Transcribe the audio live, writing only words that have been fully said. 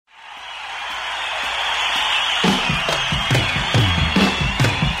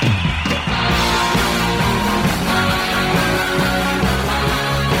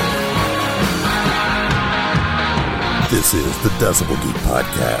This is the Decibel Geek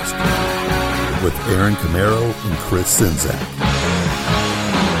Podcast with Aaron Camaro and Chris Czynszak.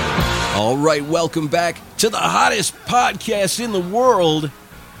 All right, welcome back to the hottest podcast in the world,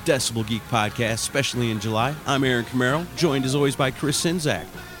 Decibel Geek Podcast, especially in July. I'm Aaron Camaro, joined as always by Chris Czynszak.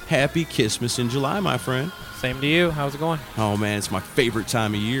 Happy Kissmas in July, my friend. Same to you. How's it going? Oh, man, it's my favorite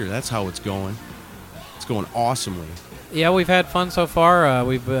time of year. That's how it's going. It's going awesomely. Yeah, we've had fun so far.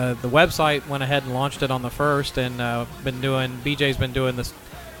 We've the website went ahead and launched it on the 1st, and BJ's been doing this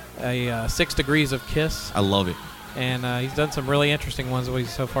 6 Degrees of Kiss, I love it. and he's done some really interesting ones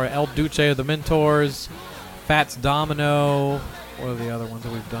so far. El Duce of the Mentors, Fats Domino. What are the other ones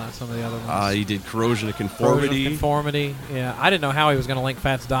that we've done? Some of the other ones. He did Corrosion of Conformity. Corrosion of Conformity. Yeah, I didn't know how he was going to link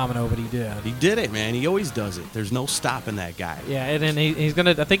Fats Domino, but he did. He did it, man. He always does it. There's no stopping that guy. Yeah, and then he's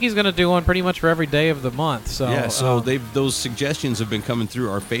gonna. I think he's gonna do one pretty much for every day of the month. So yeah, so those suggestions have been coming through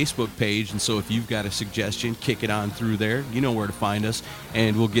our Facebook page, and so if you've got a suggestion, kick it on through there. You know where to find us,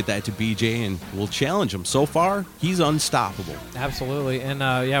 and we'll get that to BJ, and we'll challenge him. So far, he's unstoppable. Absolutely, and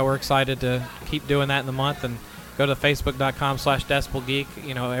yeah, we're excited to keep doing that in the month, and go to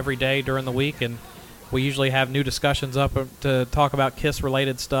facebook.com/DecibelGeek, every day during the week, and we usually have new discussions up to talk about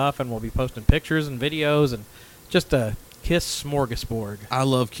Kiss-related stuff, and we'll be posting pictures and videos, and just a Kiss smorgasbord. I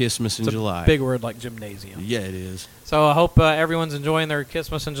love Kissmas in July. Big word like gymnasium. Yeah, it is. So I hope everyone's enjoying their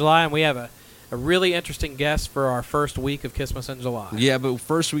Kissmas in July, and we have a really interesting guest for our first week of Kissmas in July. Yeah, but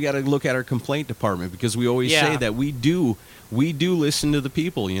first we got to look at our complaint department, because we always say that we do listen to the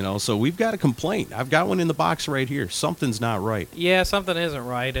people, so we've got a complaint. I've got one in the box right here. Something's not right. Yeah, something isn't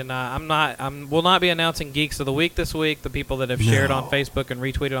right, and we'll not be announcing Geeks of the Week this week, the people that have shared on Facebook and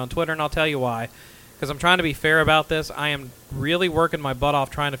retweeted on Twitter, and I'll tell you why. Because I'm trying to be fair about this. I am really working my butt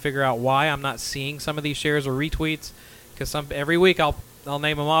off trying to figure out why I'm not seeing some of these shares or retweets, because every week I'll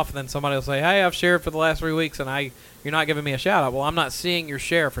name them off, and then somebody will say, hey, I've shared for the last 3 weeks, and you're not giving me a shout-out. Well, I'm not seeing your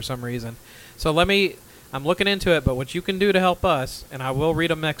share for some reason. So I'm looking into it, but what you can do to help us, and I will read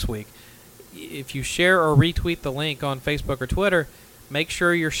them next week, if you share or retweet the link on Facebook or Twitter, make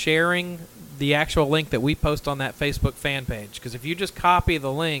sure you're sharing the actual link that we post on that Facebook fan page. Because if you just copy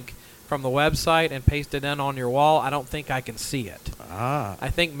the link from the website and paste it in on your wall, I don't think I can see it. I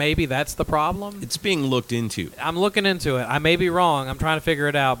think maybe that's the problem. It's being looked into. I'm looking into it. I may be wrong. I'm trying to figure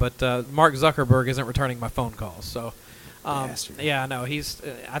it out, but Mark Zuckerberg isn't returning my phone calls. So, yeah, no,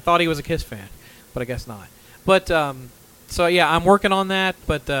 I thought he was a Kiss fan, but I guess not. But so yeah, I'm working on that.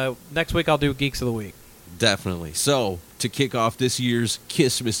 But next week I'll do Geeks of the Week. Definitely. So to kick off this year's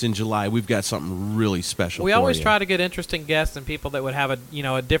Kissmas in July, we've got something really special. We always try to get interesting guests and people that would have a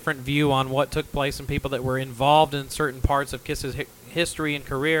different view on what took place, and people that were involved in certain parts of Kiss's history and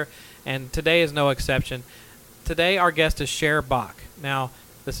career. And today is no exception. Today our guest is Cher Bach. Now,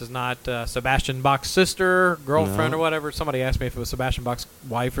 this is not Sebastian Bach's sister, girlfriend, or whatever. Somebody asked me if it was Sebastian Bach's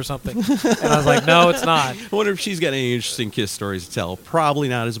wife or something, and I was like, no, it's not. I wonder if she's got any interesting Kiss stories to tell. Probably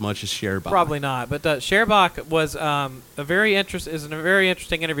not as much as Cher Bach. Probably not. But Cher Bach was a very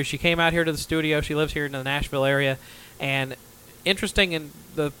interesting interview. She came out here to the studio. She lives here in the Nashville area, and interesting in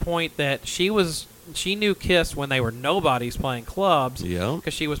the point that she knew Kiss when they were nobodies playing clubs. Yeah.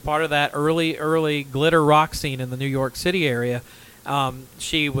 Because she was part of that early glitter rock scene in the New York City area.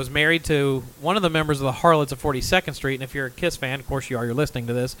 She was married to one of the members of the Harlots of 42nd Street, and if you're a Kiss fan, of course you are, you're listening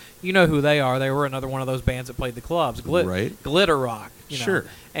to this, you know who they are. They were another one of those bands that played the clubs, glitter rock. Sure.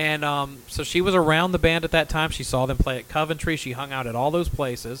 And so she was around the band at that time. She saw them play at Coventry. She hung out at all those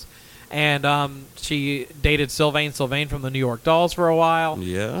places. And she dated Sylvain from the New York Dolls for a while.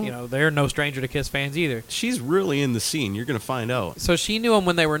 Yeah. They're no stranger to Kiss fans either. She's really in the scene. You're going to find out. So she knew them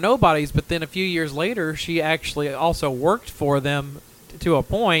when they were nobodies, but then a few years later, she actually also worked for them to a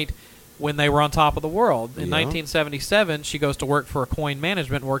point when they were on top of the world. In 1977, she goes to work for Coin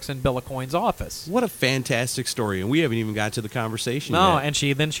Management and works in Bill Aucoin's office. What a fantastic story, and we haven't even got to the conversation No,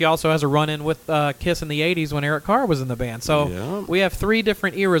 yet. And she also has a run-in with Kiss in the 80s when Eric Carr was in the band. So we have 3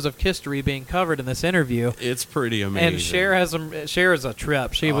 different eras of history being covered in this interview. It's pretty amazing. And Cher is a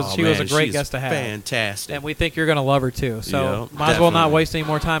trip. She was a great guest to have. Fantastic. And we think you're going to love her, too. So might as well not waste any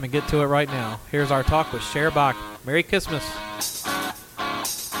more time and get to it right now. Here's our talk with Cher Bach. Merry Kissmas.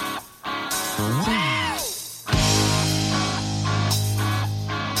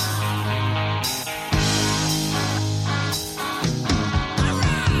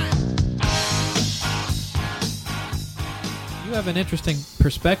 You have an interesting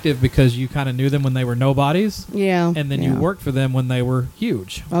perspective because you kind of knew them when they were nobodies. Yeah. And then you worked for them when they were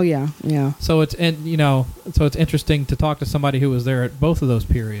huge. Oh yeah, yeah. So it's interesting to talk to somebody who was there at both of those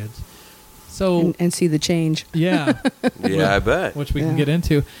periods. So and see the change. Yeah. Yeah, I bet. Which we can get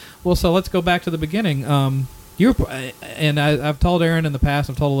into. Well, so let's go back to the beginning. And I've told Aaron in the past,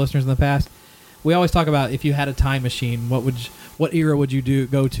 I've told the listeners in the past, we always talk about if you had a time machine, what era would you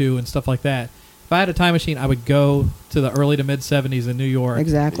go to and stuff like that. If I had a time machine, I would go to the early to mid 70s in New York.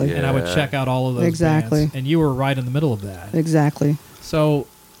 Exactly. And I would check out all of those bands. And you were right in the middle of that. Exactly. So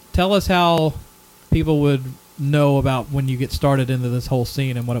tell us how people would know about when you get started into this whole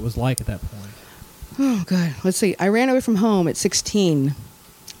scene and what it was like at that point. Oh, God. Let's see. I ran away from home at 16,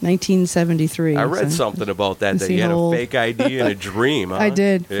 1973. I read something about that you had a fake ID and a dream. Huh? I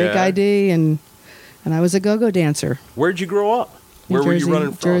did. Yeah. Fake ID, and I was a go-go dancer. Where'd you grow up? Where were you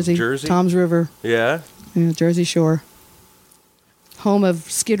running from? Jersey. Tom's River. Yeah? Yeah, Jersey Shore. Home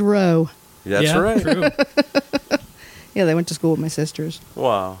of Skid Row. That's right. True. Yeah, they went to school with my sisters.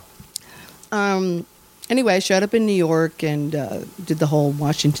 Wow. Anyway, I showed up in New York and did the whole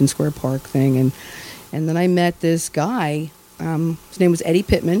Washington Square Park thing, and then I met this guy. His name was Eddie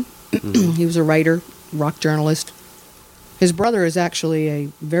Pittman. He was a writer, rock journalist. His brother is actually a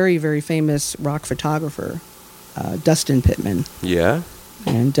very, very famous rock photographer, Dustin Pittman. Yeah.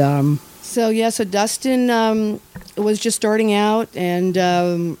 And so Dustin was just starting out,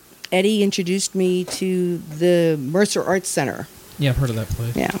 and Eddie introduced me to the Mercer Arts Center. Yeah, I've heard of that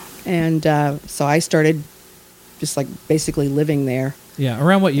place. Yeah. And so I started just like basically living there. Yeah.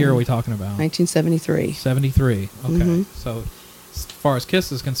 Around what year are we talking about? 1973. 73. Okay. Mhm. So as far as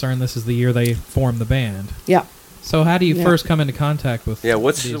Kiss is concerned, this is the year they formed the band. Yeah. So how do you Yeah. first come into contact with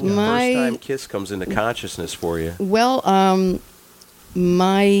What's these the guys? first time Kiss comes into consciousness for you? Well,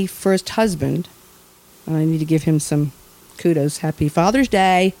 my first husband, and I need to give him some kudos. Happy Father's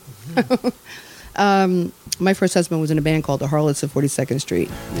Day. My first husband was in a band called the Harlots of 42nd Street.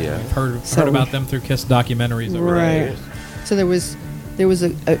 Yeah. I've heard So- about them through Kiss documentaries. Over the Right. years. So there was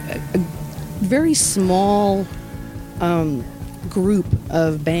a very small group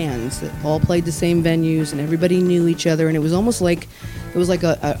of bands that all played the same venues, and everybody knew each other, and it was almost like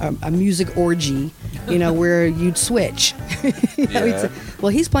a music orgy, where you'd switch. You'd say, well,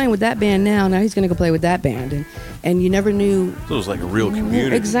 he's playing with that band now he's going to go play with that band, and you never knew. So it was like a real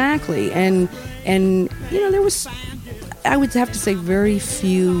community. Exactly, and there was, I would have to say, very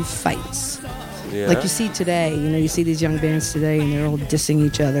few fights. Yeah. Like you see today, you see these young bands today, and they're all dissing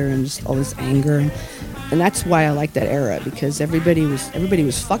each other and just all this anger, and that's why I like that era, because everybody was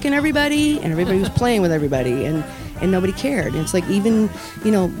fucking everybody, and everybody was playing with everybody, and nobody cared. And it's like, even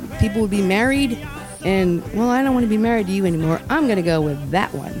people would be married, and I don't want to be married to you anymore. I'm gonna go with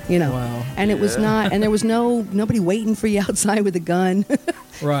that one, Wow. And it was not, and there was nobody waiting for you outside with a gun.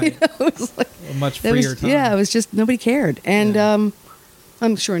 Right. It was like A much there freer was, time. yeah, it was just nobody cared, and Yeah.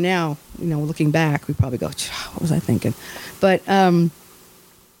 I'm sure now, looking back, we probably go, what was I thinking? But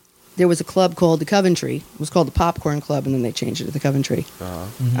there was a club called the Coventry. It was called the Popcorn Club, and then they changed it to the Coventry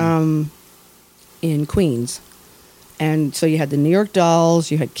in Queens. And so you had the New York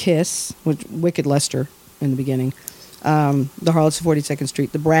Dolls, you had Kiss, Wicked Lester in the beginning, the Harlots of 42nd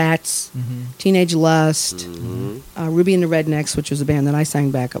Street, the Brats, Teenage Lust, Ruby and the Rednecks, which was a band that I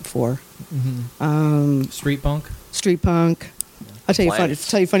sang backup for, Street punk. Street Punk. I'll tell you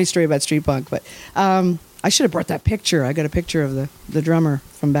a funny story about Street Punk, but I should have brought that picture. I got a picture of the drummer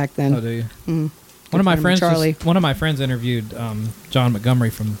from back then. Oh, do you? Mm. One of my friend friends, Charlie. one of my friends interviewed John Montgomery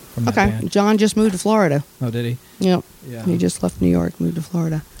from that Okay, band. John just moved to Florida. Oh, did he? Yep. Yeah. He just left New York, moved to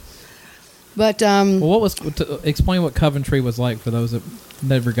Florida. But Well, explain what Coventry was like for those that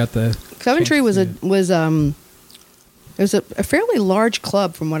never got the Coventry chance was to it was a fairly large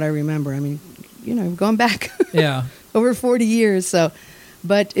club from what I remember. I mean, going back yeah. over 40 years. So,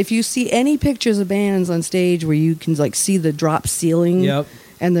 but if you see any pictures of bands on stage where you can see the drop ceiling Yep.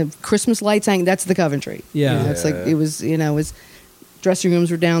 and the Christmas lights hanging, that's the Coventry. Yeah. That's like it was. Dressing rooms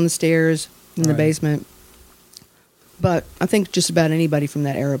were down the stairs in the Right. basement. But I think just about anybody from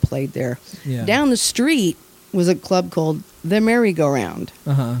that era played there. Yeah. Down the street was a club called the Merry-Go-Round,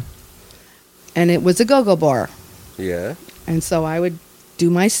 and it was a go-go bar. Yeah. And so I would do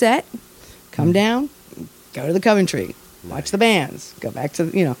my set, come down, go to the Coventry, watch the bands, go back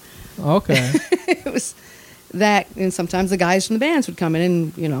to, Okay. it was that. And sometimes the guys from the bands would come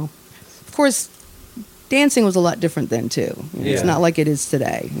in and, of course, dancing was a lot different then too. It's Yeah. not like it is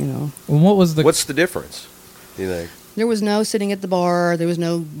today, Well, what was the? What's the difference? You think? There was no sitting at the bar. There was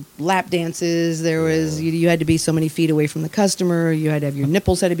no lap dances. There was you had to be so many feet away from the customer. You had to have your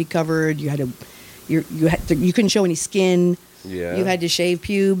nipples had to be covered. You couldn't show any skin. Yeah. You had to shave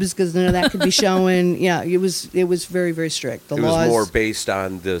pubes because none of that could be showing. Yeah, it was very, very strict. The It laws was more based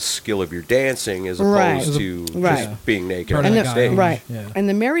on the skill of your dancing as Right. opposed to Right. just being naked Part on of and the the guy. stage. right. Yeah. And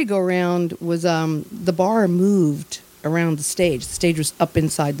the merry-go-round was the bar moved around the stage. The stage was up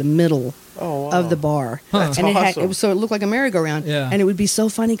inside the middle of the bar, That's and awesome. so it looked like a merry-go-round. Yeah. And it would be so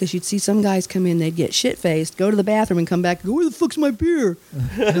funny because you'd see some guys come in, they'd get shit-faced, go to the bathroom, and come back and go, "Where the fuck's my beer?"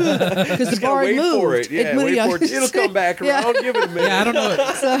 Because the Gotta bar had wait moved. for it. Yeah, moved, wait for it. It'll come back Yeah. around. Give it a minute. Yeah, I don't know.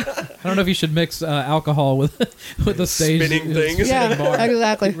 I don't know if you should mix alcohol with the stage Spinning things. Yeah, bar.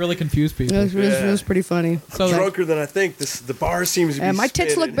 exactly. It really confuse people. It was pretty funny. So I'm drunker than I think. The bar seems to be And my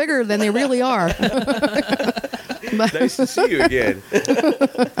tits spinning. look bigger than they really are. But- Nice to see you again.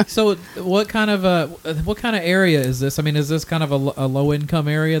 So what kind of area is this? I mean, is this kind of a low income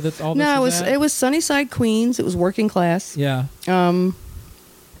area that's all this No, is at? it was Sunnyside, Queens. It was working class. Yeah.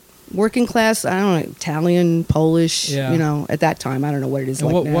 Working class, I don't know, Italian, Polish, Yeah. you know, at that time. I don't know what it is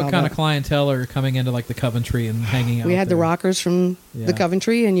And like now. what kind of but clientele are coming into like the Coventry and hanging out? we had the there? rockers from Yeah. the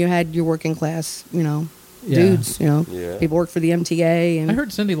Coventry, and you had your working class, you know, Yeah. dudes, you know. Yeah. People worked for the MTA. And I heard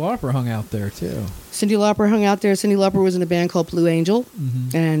Cyndi Lauper hung out there too. Cyndi Lauper hung out there. Cyndi Lauper was in a band called Blue Angel.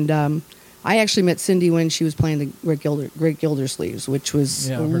 Mm-hmm. And I actually met Cindy when she was playing the Great Gildersleeves, which was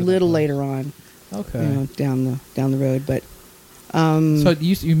Yeah, a I've heard of little that later on, Okay. you know, down the road. But So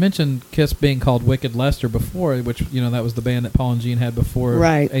you mentioned Kiss being called Wicked Lester before, which that was the band that Paul and Gene had before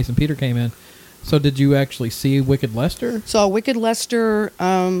Right. Ace and Peter came in. So did you actually see Wicked Lester? saw Wicked Lester. I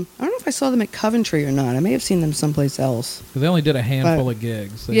don't know if I saw them at Coventry or not. I may have seen them someplace else. Because they only did a handful of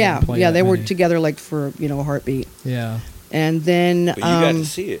gigs. They Yeah, didn't play yeah, that they were many. together like for a heartbeat. Yeah. And then But you got to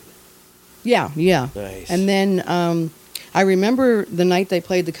see it. yeah. Nice. And then I remember the night they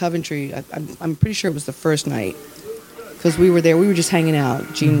played the Coventry. I'm pretty sure it was the first night because we were there. We were just hanging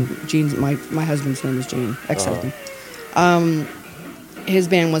out. Gene's my husband's name is Gene, ex-husband. His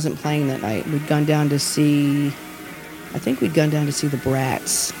band wasn't playing that night. We'd gone down to see. I think we'd gone down to see the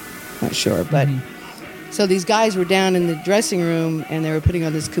Brats. Not sure, but. So these guys were down in the dressing room and they were putting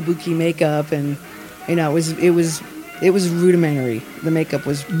on this kabuki makeup, and it was rudimentary. The makeup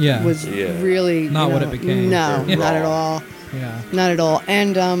was Yeah. really Not what it became. No, Yeah. not at all, Yeah. not at all.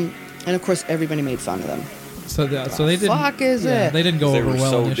 And of course everybody made fun of them. So they didn't. Fuck is yeah, it? They didn't go They over were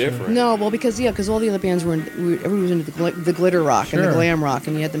well so initially. different. No, well because all the other bands everybody was into the glitter rock and Sure. the glam rock,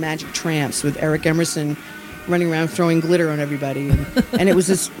 and you had the Magic Tramps with Eric Emerson running around throwing glitter on everybody, and it was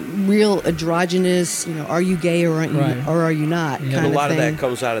this real androgynous, are you gay or aren't you, Right. or are you not? Yeah. kind a lot of thing. that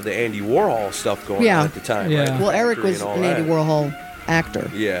comes out of the Andy Warhol stuff going Yeah. on at the time. Yeah. Right? Well, Eric Factory was and all an Andy that. Warhol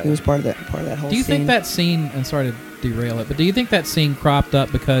actor. Yeah. he was part of that whole. Do you scene. think that scene? And sorry to derail it, but do you think that scene cropped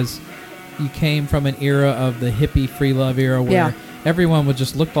up because you came from an era of the hippie free love era where Yeah. everyone would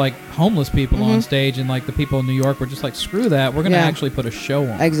just look like homeless people on stage, and like the people in New York were just like, screw that, we're going to Yeah. actually put a show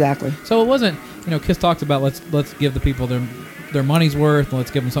on. Exactly. So it wasn't, Kiss talks about let's give the people their money's worth and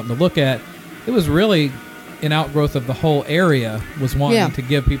let's give them something to look at. It was really an outgrowth of the whole area was wanting Yeah. to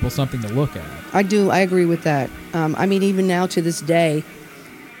give people something to look at. I agree with that. I mean, even now to this day,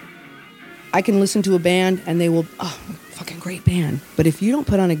 I can listen to a band and they will, fucking great band. But if you don't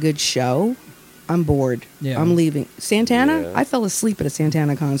put on a good show, I'm bored. Yeah. I'm leaving. Santana, Yeah. I fell asleep at a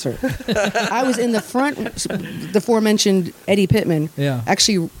Santana concert. I was in the front, the aforementioned Eddie Pittman. Yeah.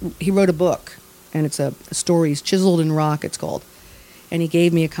 Actually, he wrote a book, and it's a stories, Chiseled in Rock, it's called. And he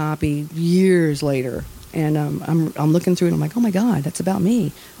gave me a copy years later. And I'm looking through it, and I'm like, oh my God, that's about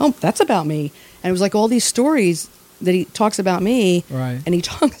me. Oh, that's about me. And it was like all these stories that he talks about me. Right. And he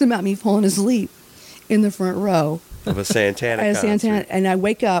talks about me falling asleep in the front row. Of a Santana At a concert. Santana, and I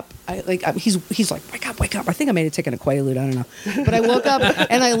wake up. He's like, wake up. I think I may have taken a Quaalude. I don't know, but I woke up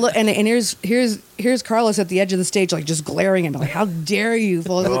and I look, and here's Carlos at the edge of the stage, like just glaring at me, like, how dare you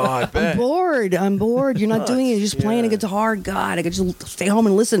fall asleep? Oh, I bet. I'm bored. You're not doing it. You're just playing a Yeah. guitar. God, I could just stay home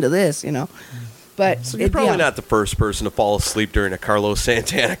and listen to this, But So you're probably not the first person to fall asleep during a Carlos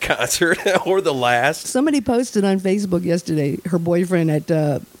Santana concert, or the last. Somebody posted on Facebook yesterday her boyfriend at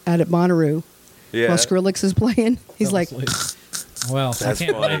Bonnaroo Yeah, while Skrillex is playing. He's Fell like, asleep. Well, that's I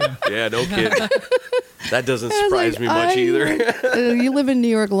can't funny. blame him. Yeah, no kidding. That doesn't I was surprise like, me much either. You live in New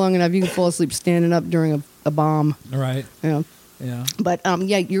York long enough, you can fall asleep standing up during a bomb. Right. Yeah. But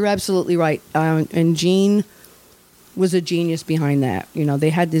yeah, you're absolutely right. And Gene was a genius behind that. He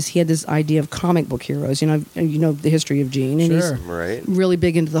had this idea of comic book heroes. And the history of Gene, and Sure. Right. he's really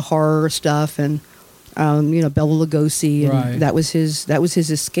big into the horror stuff, and Bela Lugosi, and Right. that was his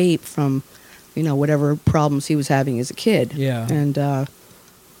escape from whatever problems he was having as a kid. Yeah. And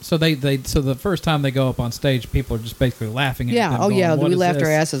So so the first time they go up on stage, people are just basically laughing at them. yeah, going, "What we is laughed our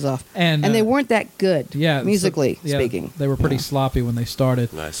this?" asses off, And they uh, weren't that good. Yeah, musically so- yeah, speaking, they were pretty sloppy when they started.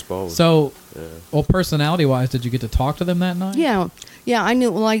 I suppose. So, well, personality-wise, did you get to talk to them that night? Yeah, I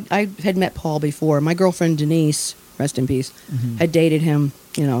knew. Well, I had met Paul before. My girlfriend Denise, rest in peace, Mm-hmm. had dated him.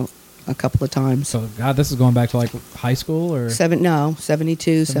 a couple of times. So, God, this is going back to like high school or 72,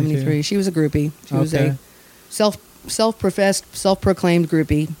 72? 73. She was a groupie. She was Okay. a self-professed, self-proclaimed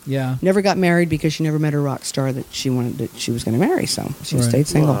groupie. yeah. Never got married because she never met a rock star that she was going to marry. So she Right. stayed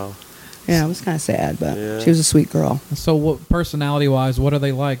single. Wow. Yeah, it was kind of sad, but Yeah. she was a sweet girl. So, what personality-wise, what are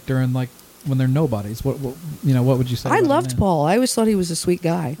they like during like when they're nobodies? What what would you say? I about loved them? Paul. I always thought he was a sweet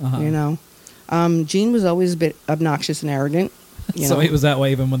guy. Uh-huh. Gene was always a bit obnoxious and arrogant. So he was that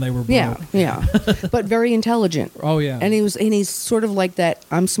way even when they were broke. Yeah, but very intelligent. Oh yeah. And he's sort of like that.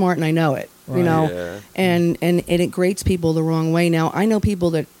 I'm smart and I know it. Right. You know, Yeah. and it grates people the wrong way. Now I know people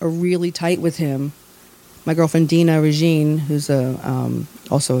that are really tight with him. My girlfriend Dina Regine, who's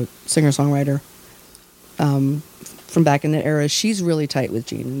also a singer-songwriter from back in that era, she's really tight with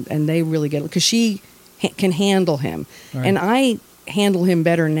Gene, and they really get it because she can handle him, Right. and I handle him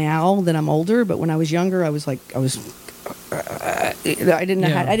better now that I'm older. But when I was younger, I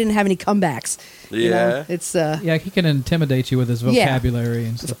didn't have any comebacks. You know? Yeah. It's Yeah, he can intimidate you with his Yeah. vocabulary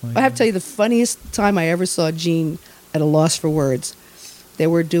and stuff like I have to that. tell you the funniest time I ever saw Gene at a loss for words. They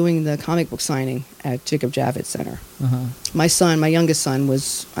were doing the comic book signing at Jacob Javits Center. Uh-huh. My youngest son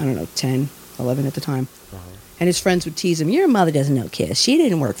was, I don't know, 10, 11 at the time. And his friends would tease him, your mother doesn't know Kiss. She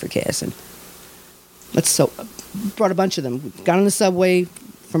didn't work for Kiss. And brought a bunch of them. Got on the subway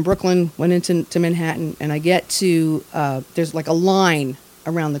from Brooklyn, went into Manhattan, and I get to, there's like a line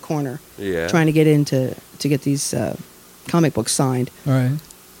around the corner Yeah. trying to get in to get these comic books signed. All right.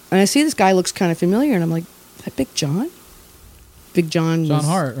 And I see this guy looks kind of familiar, and I'm like, is that Big John? Big John. John was,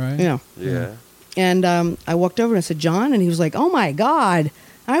 Hart, right? Yeah. Yeah. And I walked over and I said, John? And he was like, oh, my God.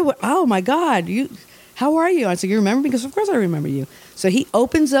 Oh, my God. How are you? I said, you remember me? Because, of course, I remember you. So he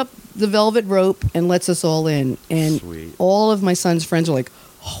opens up the velvet rope and lets us all in. And Sweet. all of my son's friends are like,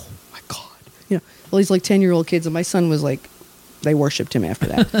 oh, my God. All these like 10-year-old kids. And my son was like, they worshipped him after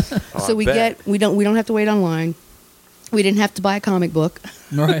that. Oh, So I we bet. we don't have to wait online. We didn't have to buy a comic book.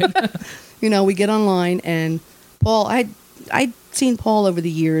 Right. We get online, and Paul, I'd seen Paul over the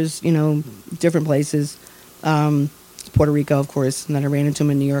years, different places. Puerto Rico, of course, and then I ran into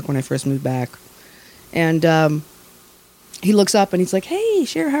him in New York when I first moved back. And he looks up and he's like, hey,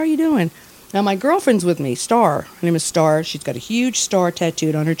 Cher, how are you doing? Now, my girlfriend's with me, Star. Her name is Star. She's got a huge star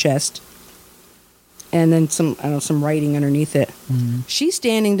tattooed on her chest. And then some writing underneath it. Mhm. She's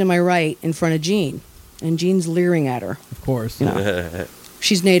standing to my right in front of Gene, and Gene's leering at her. Of course. You know.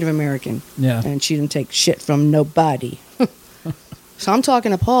 She's Native American. Yeah. And she didn't take shit from nobody. So I'm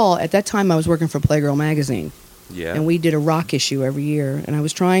talking to Paul. At that time, I was working for Playgirl magazine. Yeah. And we did a rock issue every year. And I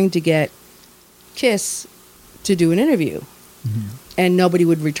was trying to get Kiss to do an interview. Mhm. And nobody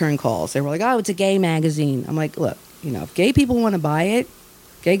would return calls. They were like, oh, it's a gay magazine. I'm like, look, if gay people want to buy it,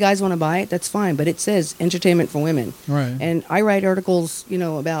 gay guys want to buy it, that's fine. But it says entertainment for women. Right. And I write articles,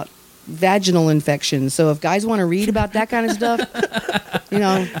 about vaginal infections. So if guys want to read about that kind of stuff,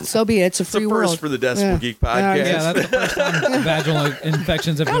 so be it. It's a It's the free first world. for the Decibel Yeah. Geek podcast. Yeah, that's the first time vaginal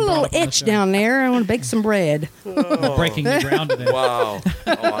infections have Got a been little brought up on the itch show. down there. I want to bake some bread. We're breaking the ground today. Wow.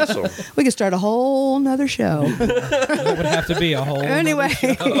 Awesome. We could start a whole nother show. That would have to be a whole. anyway,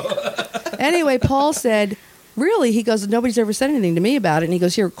 anyway, Paul said, really? He goes, nobody's ever said anything to me about it. And he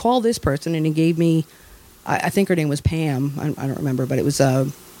goes, here, call this person. And he gave me, I think her name was Pam. I don't remember, but it was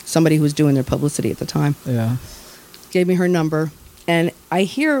somebody who was doing their publicity at the time. Yeah. Gave me her number. And I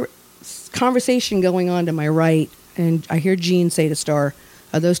hear conversation going on to my right. And I hear Jean say to Star,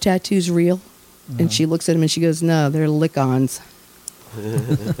 are those tattoos real? And she looks at him and she goes, no, they're lick-ons.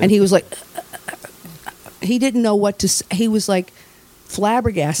 And he was like, he didn't know what to say. He was like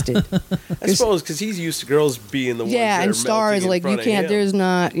flabbergasted. I suppose because he's used to girls being the ones Yeah, that and are Star is melting in like, you front of can't, him. there's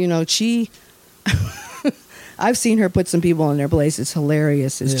not, she, I've seen her put some people in their place. It's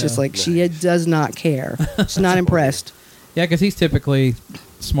hilarious. It's just Yeah. like, she does not care. She's not impressed. Yeah, because he's typically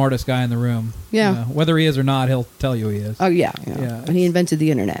smartest guy in the room. Yeah. Whether he is or not, he'll tell you he is. Oh, yeah. Yeah. And he invented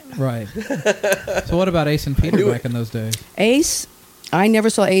the internet. Right. So what about Ace and Peter knew back in those days? Ace, I never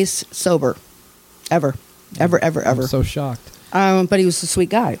saw Ace sober. Ever. Ever, ever, ever. I'm so shocked. But he was a sweet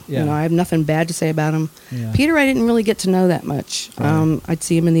guy. Yeah. I have nothing bad to say about him. Yeah. Peter, I didn't really get to know that much. Right. I'd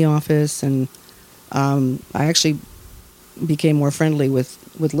see him in the office, and I actually became more friendly with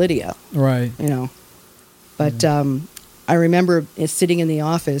Lydia, Right. But I remember sitting in the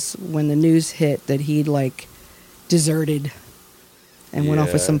office when the news hit that he'd deserted and went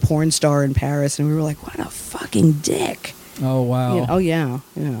off with Yeah. some porn star in Paris, and we were like, what a fucking dick. Oh wow. Oh yeah.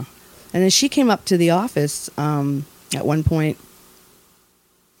 And then she came up to the office at one point.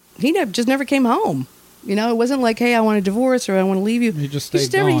 He just never came home. You know, it wasn't like, hey, I want a divorce or I want to leave you. He just he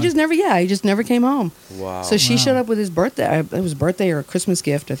stayed never, he gone. just never, yeah, he just never came home. Wow. So she showed up with his birthday. It was birthday or a Christmas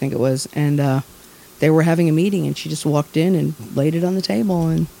gift, I think it was, and they were having a meeting, and she just walked in and laid it on the table,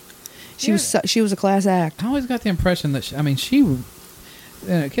 and she was a class act. I always got the impression that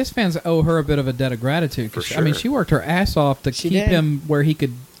Kiss fans owe her a bit of a debt of gratitude. For I mean, sure. she worked her ass off to She keep did. him where he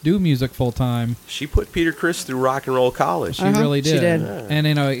could do music full time. She put Peter Criss through rock and roll college. She really did. she did.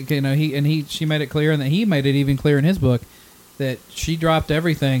 And she made it clear, and that he made it even clear in his book that she dropped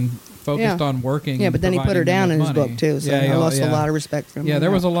everything, focused Yeah. on working. Yeah, and but then he put her providing them down in with his money. book too. So Yeah, I lost yeah. a lot of respect for him. Yeah, there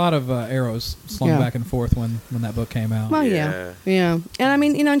was a lot of arrows slung Yeah. back and forth when that book came out. Well, Yeah. yeah. And I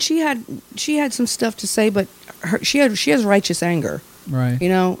mean, you know, and she had some stuff to say, but she has righteous anger, Right. you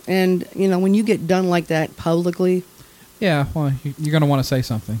know, and you know when you get done like that publicly, Yeah, well, you're going to want to say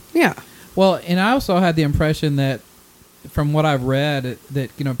something. yeah, Well, and I also had the impression that, from what I've read, that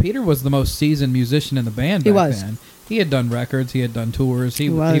Peter was the most seasoned musician in the band. He back was. then. He had done records. He had done tours. He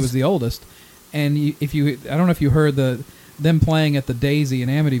was. was the oldest. And I don't know if you heard them playing at the Daisy in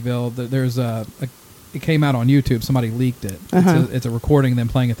Amityville. There's it came out on YouTube. Somebody leaked it. Uh-huh. It's a recording of them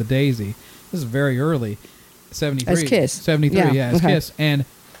playing at the Daisy. This is very early, 73. As Kiss. 73, yeah, as okay. Kiss. And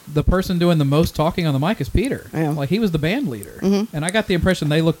the person doing the most talking on the mic is Peter. Yeah. Like, he was the band leader. Mhm. And I got the impression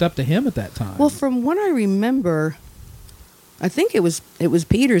they looked up to him at that time. Well, from what I remember, I think it was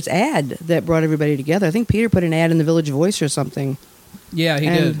Peter's ad that brought everybody together. I think Peter put an ad in the Village Voice or something. Yeah, he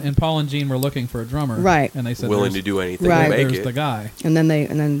And- did. And Paul and Gene were looking for a drummer. Right. And they said, Willing "There's- to do anything Right. to make there's it. the guy." And then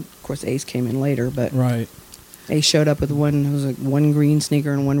of course Ace came in later, but Right. Ace showed up with one green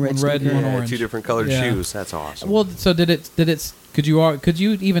sneaker and one red One red sneaker. and one Yeah, orange. two different colored Yeah. shoes. That's awesome. Well, so could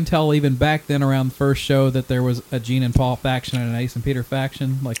you even tell even back then around the first show that there was a Gene and Paul faction and an Ace and Peter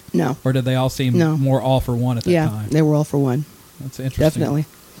faction? Like, No. or did they all seem No. more all for one at that Yeah, time? they were all for one. That's interesting. Definitely.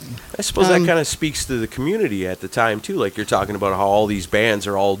 I suppose that kind of speaks to the community at the time too. Like you're talking about how all these bands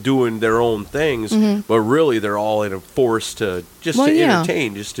are all doing their own things, but really they're all in a force to just Well, to yeah.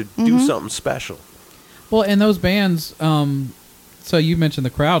 entertain, just to do something special. Well, and those bands, so you mentioned the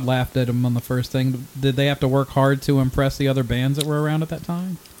crowd laughed at them on the first thing. Did they have to work hard to impress the other bands that were around at that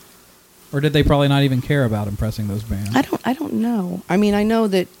time? Or did they probably not even care about impressing those bands? I don't know. I mean, I know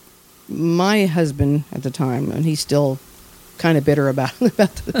that my husband at the time, and he's still kind of bitter about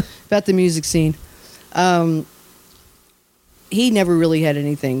the music scene. He never really had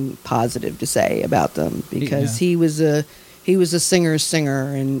anything positive to say about them because Yeah. he was a singer's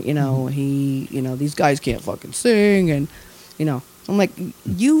singer, and you know these guys can't fucking sing, and you know I'm like,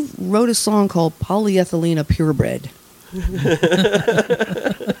 you wrote a song called Polyethylene Purebred.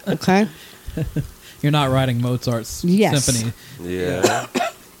 Okay. You're not writing Mozart's Yes. symphony. Yeah.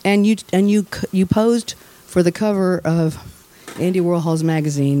 And you posed for the cover of Andy Warhol's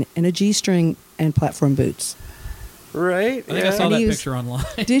magazine in a G-string and platform boots. Right. I think I saw And that he was- picture online.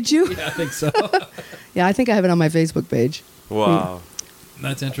 Did you? Yeah, I think so. Yeah, I think I have it on my Facebook page. Wow.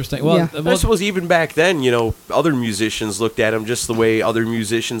 That's interesting. Well, Yeah. I suppose even back then, other musicians looked at them just the way other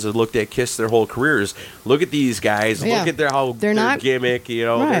musicians had looked at Kiss their whole careers. Look at these guys. Yeah. Look at their They're not- gimmick. They're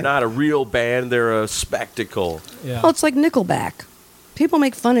Right. not a real band. They're a spectacle. yeah. Well, it's like Nickelback. People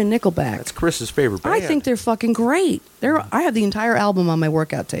make fun of Nickelback. That's Chris's favorite band. I think they're fucking great. I have the entire album on my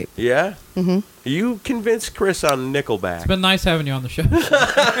workout tape. Yeah. Mm-hmm. You convinced Chris on Nickelback. It's been nice having you on the show.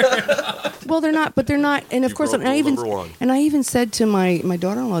 Well, they're not, but they're not. And of You course, broke and I rule even number one. and I even said to my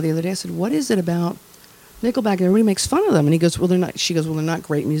daughter-in-law the other day, I said, "What is it about Nickelback? Everybody makes fun of them." And he goes, "Well, they're not." She goes, "Well, they're not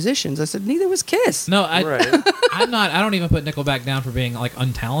great musicians." I said, "Neither was Kiss." No, Right. I'm not. I don't even put Nickelback down for being like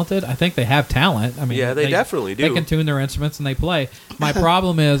untalented. I think they have talent. I mean, Yeah, they definitely do. They can tune their instruments and they play. My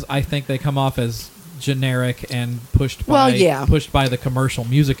problem is, I think they come off as generic and pushed by Well, yeah. pushed by the commercial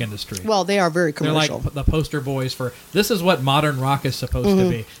music industry. Well, they are very They're commercial. like the poster boys for this is what modern rock is supposed to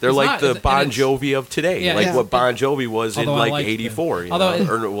be. They're It's like not- the and Bon it's- Jovi of today, Yeah, like yeah. what Bon Jovi was in Although I like liked it. '84. Although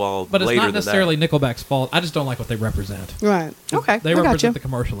it- but it's later not than necessarily that. Nickelback's fault. I just don't like what they represent. Right. Okay. They I got represent you. the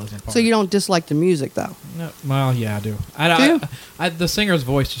commercialism part. So you don't dislike the music, though. No, well, yeah, I do. Do you? The singer's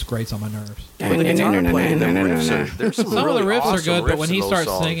voice just grates on my nerves. But the guitar playing, them riffs are, there's some Some of really the riffs are awesome good, but riffs when in he those starts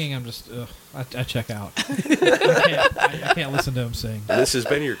songs. singing, I'm just, I check out. I can't listen to him sing. This has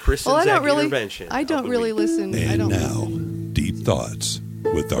been your Chris Well, and I don't Zach really. intervention. I of don't the really week. listen. I And don't. now, Deep Thoughts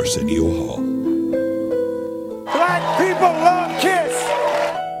with Arsenio Hall. Black people love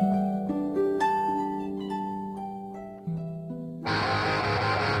Kiss.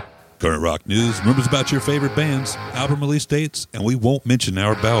 Current rock news, rumors about your favorite bands, album release dates, and we won't mention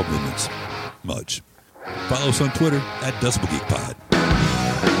our bowel movements much. Follow us on Twitter at Decibel Geek Pod.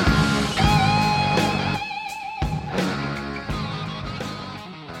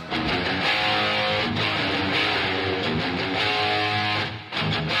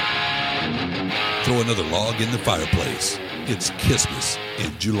 throw another log in the fireplace. It's Christmas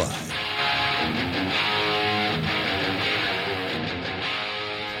in July.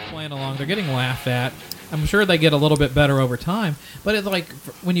 Playing along, they're getting laughed at. I'm sure they get a little bit better over time, but it's like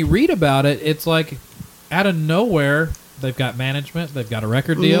when you read about it, it's like out of nowhere they've got management, they've got a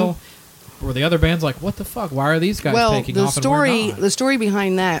record deal. Where the other band's like, what the fuck? Why are these guys taking off? The story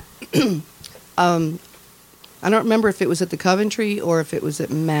behind that, I don't remember if it was at the Coventry or if it was at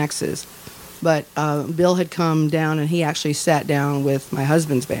Max's, but Bill had come down and he actually sat down with my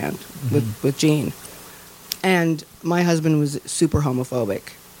husband's band, with Gene. And my husband was super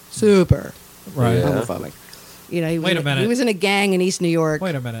homophobic. Super homophobic. You know, he was in a gang in East New York.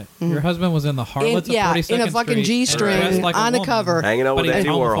 Wait a minute. Your husband was in the Harlots of 42nd in a fucking Street G-string like on the woman. cover. Hanging out with But he's Andy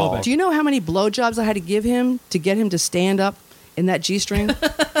Warhol. homophobic. Do you know how many blowjobs I had to give him to get him to stand up in that G-string?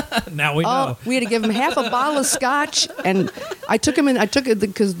 Now we know. Oh, we had to give him half a bottle of scotch, and I took it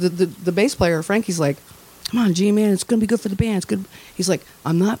because the bass player Frankie's like, "Come on, G man, it's gonna be good for the band. It's good." He's like,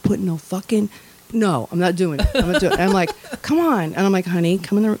 "I'm not putting no fucking, no, I'm not doing it. I'm not doing it." And I'm like, "Come on," and I'm like, "Honey,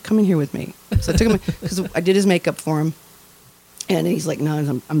 come in here with me." So I took him because I did his makeup for him, and he's like,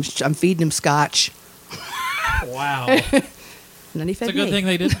 "No, I'm feeding him scotch." Wow. And then he fed It's a good me. thing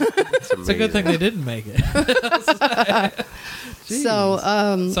they didn't. It's a good thing they didn't make it.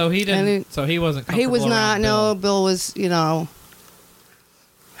 So So he didn't. So he wasn't. he was comfortable not. around No, Bill. Bill was.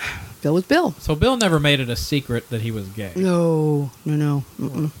 Bill was Bill. So Bill never made it a secret that he was gay. No.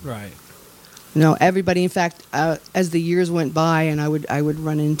 Mm-mm. Right. No, everybody. In fact, as the years went by, and I would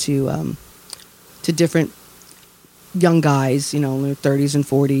run into to different young guys, in their 30s and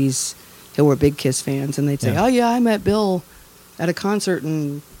 40s, who were big Kiss fans, and they'd say, Yeah. "Oh yeah, I met Bill at a concert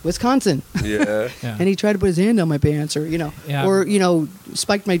in Wisconsin, Yeah. Yeah. and he tried to put his hand on my pants, or Yeah. or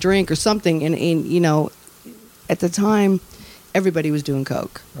spiked my drink or something." And at the time, everybody was doing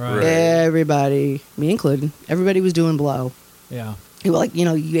coke. Right. Everybody, me included, everybody was doing blow. Yeah. You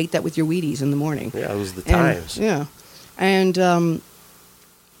ate that with your Wheaties in the morning. Yeah, it was the And- times. yeah. And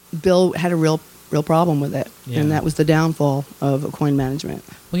Bill had a real problem with it. Yeah. And that was the downfall of Coin Management.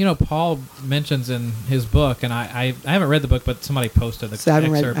 Well, Paul mentions in his book, and I haven't read the book, but somebody posted the So I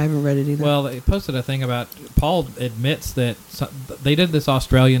haven't excerpt. read it either. Well, they posted a thing about Paul admits that they did this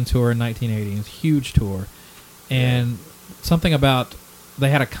Australian tour in 1980, it's a huge tour, and something about they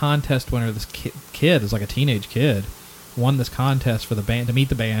had a contest winner. This kid is like a teenage kid, won this contest for the band to meet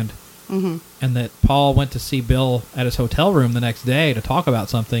the band, and that Paul went to see Bill at his hotel room the next day to talk about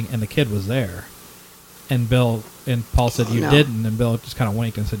something, and the kid was there, and Paul said you no. didn't, and Bill just kind of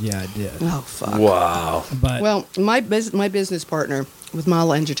winked and said, "Yeah, I did." oh, fuck. Wow. But Well, my business partner with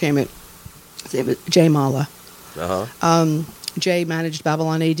Mala Entertainment, his name is Jay Mala. Uh-huh. Jay managed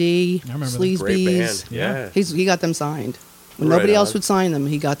Babylon AD, remember that. Great Sleazebees. band. Yeah. He got them signed. When Right nobody else on. would sign them,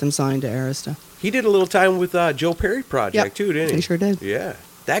 he got them signed to Arista. He did a little time with Joe Perry Project, Yep. too, didn't he? He sure did. Yeah.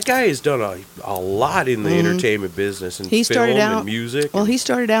 That guy has done a lot in the entertainment business and He film started out and music. Well, and he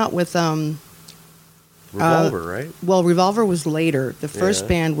started out with Revolver, right? Well, Revolver was later. The first Yeah.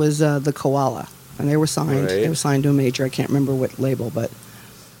 band was the Koala, and they were signed. Right. They were signed to a major. I can't remember what label, but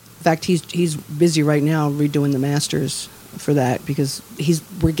in fact, he's busy right now redoing the masters for that because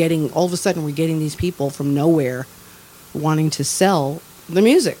we're getting these people from nowhere wanting to sell the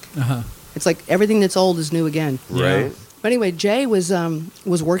music. uh-huh. It's like everything that's old is new again. Yeah. Right. But anyway, Jay was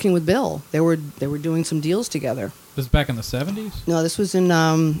working with Bill. They were doing some deals together. This is back in the 70s. No, this was in.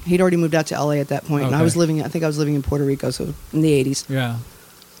 He'd already moved out to LA at that point, and I Okay. was living. I think I was living in Puerto Rico, so in the 80s. Yeah.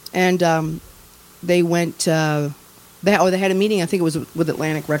 And they went. They had a meeting. I think it was with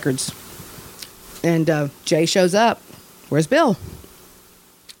Atlantic Records. And Jay shows up. Where's Bill?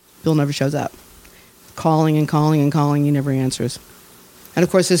 Bill never shows up. Calling and calling and calling. He never answers. And of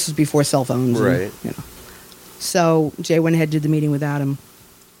course, this is before cell phones. and, Right. So Jay went ahead and did the meeting without him.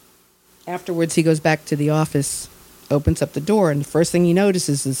 Afterwards, he goes back to the office, opens up the door, and the first thing he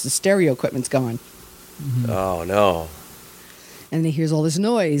notices is the stereo equipment's gone. Oh, no. And he hears all this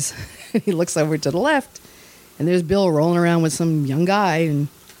noise. He looks over to the left, and there's Bill rolling around with some young guy and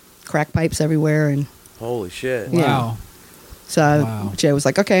crack pipes everywhere. And Holy shit. Yeah. Wow. so Wow. Jay was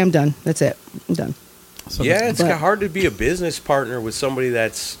like, "Okay, I'm done. That's it. I'm done." So Yeah, this- it's But- hard to be a business partner with somebody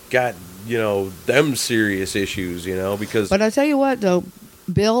that's got, them serious issues, because But I tell you what, though,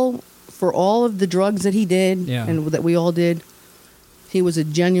 Bill, for all of the drugs that he did Yeah. and that we all did, he was a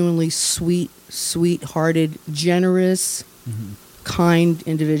genuinely sweet-hearted, generous, kind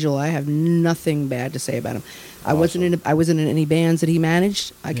individual. I have nothing bad to say about him. I wasn't in any bands that he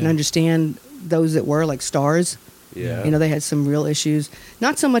managed. I can Yeah. understand those that were like Stars. yeah. They had some real issues.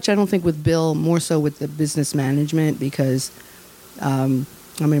 Not so much, I don't think, with Bill, more so with the business management because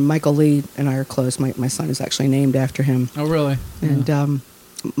I mean, Michael Lee and I are close. My son is actually named after him. Oh, really? And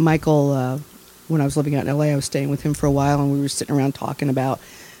Michael, when I was living out in L.A., I was staying with him for a while, and we were sitting around talking about,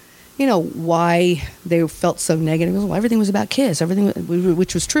 why they felt so negative. Well, everything was about Kiss,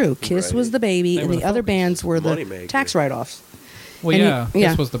 which was true. Kiss Right. was the baby, They and were the the other focus. bands were the Moneymaker. tax write-offs. Well, And yeah. yeah.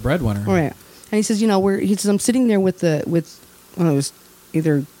 This was the breadwinner. Right. And he says, he says, I'm sitting there with it was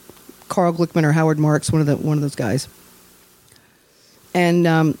either Carl Glickman or Howard Marks, one of those guys. And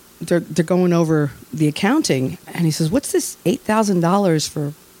they're going over the accounting, and he says, "What's this $8,000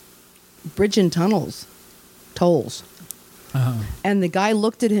 for bridge and tolls?" Uh-huh. And the guy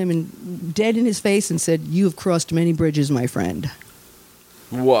looked at him and dead in his face and said, "You have crossed many bridges, my friend."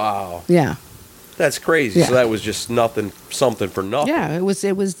 Wow. Yeah. That's crazy. Yeah. So that was just something for nothing. Yeah, it was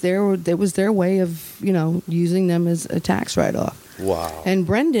their way of, using them as a tax write-off. Wow. And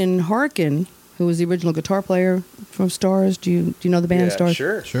Brendan Harkin, who was the original guitar player from Stars, do you know the band yeah, Stars?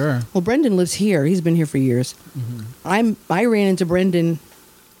 Sure. Sure. Well, Brendan lives here. He's been here for years. Mm-hmm. I ran into Brendan.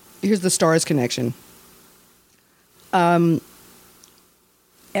 Here's the Stars connection. Every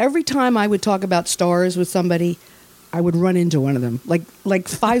time I would talk about Stars with somebody, I would run into one of them. Like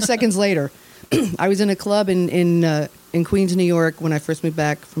 5 seconds later, I was in a club in Queens, New York, when I first moved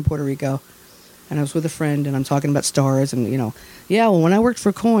back from Puerto Rico, and I was with a friend, and I'm talking about Stars, and when I worked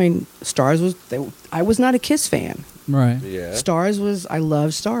for Coin, Stars I was not a Kiss fan. Right. Yeah. I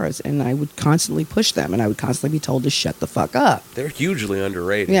love Stars, and I would constantly push them, and I would constantly be told to shut the fuck up. They're hugely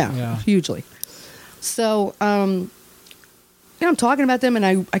underrated. Yeah. Hugely. So, I'm talking about them, and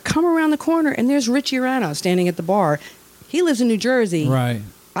I come around the corner, and there's Richie Arano standing at the bar. He lives in New Jersey. Right.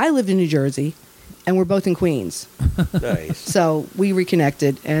 I lived in New Jersey, and we're both in Queens. Nice. So we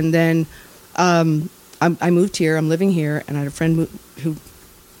reconnected, and then I moved here. I'm living here, and I had a friend who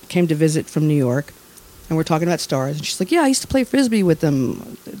came to visit from New York, and we're talking about Stars. And she's like, "Yeah, I used to play frisbee with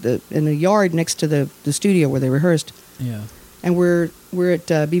them in the yard next to the studio where they rehearsed." Yeah. And we're at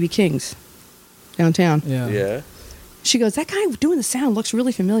BB King's downtown. Yeah. Yeah. She goes, "That guy doing the sound looks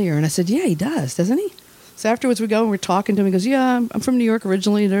really familiar." And I said, "Yeah, he does, doesn't he?" So afterwards we go and we're talking to him. He goes, "Yeah, I'm from New York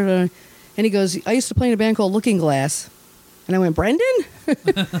originally." And he goes, "I used to play in a band called Looking Glass." And I went, "Brendan? Wow.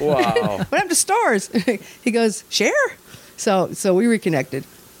 What happened to Stars?" He goes, "Cher." So we reconnected.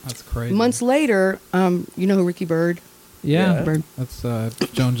 That's crazy. Months later, you know who Ricky Bird? Yeah. Yeah. Bird. That's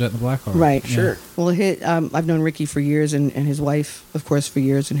Joan Jett and the Blackheart. Right. Yeah. Sure. Well, I've known Ricky for years, and his wife, of course, for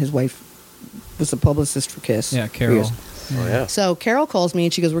years, and his wife was a publicist for Kiss. Yeah, for Carol. years. Oh, yeah. So Carol calls me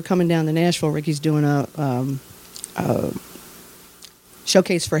and she goes, "We're coming down to Nashville. Ricky's doing a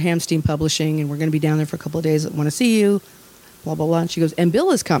showcase for Hamstein Publishing, and we're going to be down there for a couple of days. I want to see you." Blah blah blah. And she goes, "And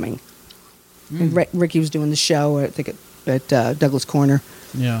Bill is coming." And Ricky was doing the show, I think, at Douglas Corner.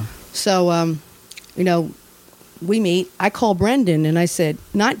 Yeah. So, we meet. I call Brendan and I said,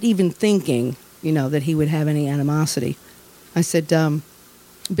 not even thinking, that he would have any animosity. I said,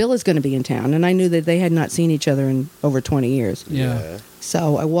 "Bill is going to be in town," and I knew that they had not seen each other in over 20 years. Yeah.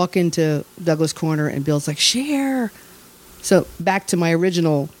 So I walk into Douglas Corner, and Bill's like, "Cher." So back to my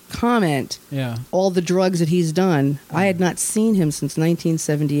original comment, Yeah. all the drugs that he's done, I had not seen him since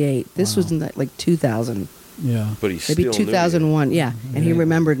 1978. This was in like 2000, Yeah. But he's maybe still 2001. Yeah, and he Yeah.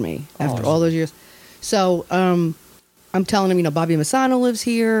 remembered me after all those years. So I'm telling him, Bobby Massano lives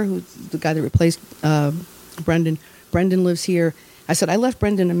here, who's the guy that replaced Brendan. Brendan lives here. I said, I left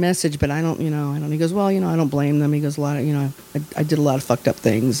Brendan a message, but I don't. He goes, "Well, I don't blame them." He goes, "A lot of, I did a lot of fucked up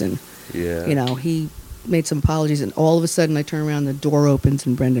things, and Yeah. he made some apologies." And all of a sudden, I turn around, the door opens,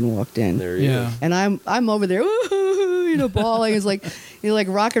 and Brendan walked in. There he Yeah. is. And I'm over there, bawling. It's like like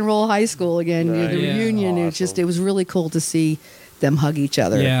rock and roll high school again. The Nice. Yeah. reunion. Awesome. It was really cool to see them hug each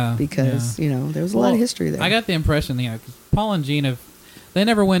other. Yeah, because there was a lot Well, of history there. I got the impression, 'cause Paul and Gene they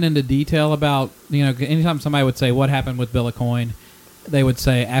never went into detail about, anytime somebody would say what happened with Billy Coyne, they would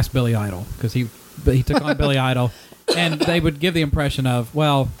say, "Ask Billy Idol," because he took on Billy Idol, and they would give the impression of,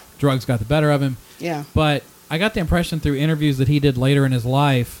 well, drugs got the better of him. Yeah. But I got the impression through interviews that he did later in his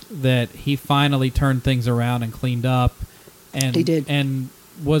life that he finally turned things around and cleaned up, and He did. and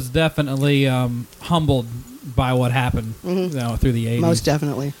was definitely humbled by what happened, through the 80s. Most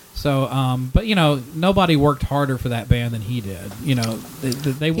definitely. So, but nobody worked harder for that band than he did.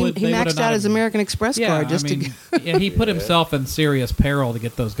 They would. He they maxed would not out have- his American Express yeah, card just I mean, to. yeah, he put himself in serious peril to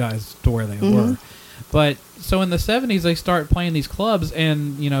get those guys to where they were. But so in the 70s, they start playing these clubs,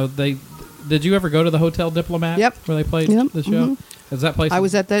 and they. Did you ever go to the Hotel Diplomat? Yep. Where they played Yep, the show? Is that place? I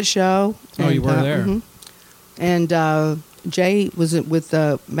was at that show. Oh, you were there. And Jay was with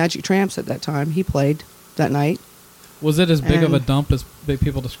Magic Tramps at that time. He played that night. Was it as big of a and- dump as big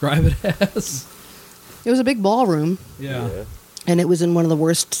people describe it as? It was a big ballroom. Yeah. and it was in one of the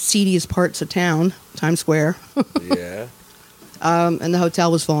worst, seediest parts of town, Times Square. Yeah. And the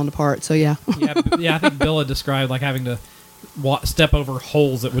hotel was falling apart. So yeah. Yeah. I think Bill had described like having to step over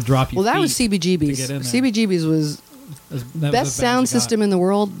holes that would drop you. Well, that was feet to CBGB's. get in there. CBGB's was That was as bad best as sound it got. system in the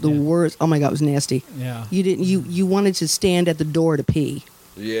world. The Yeah. worst. Oh my God, it was nasty. Yeah. You didn't. You wanted to stand at the door to pee.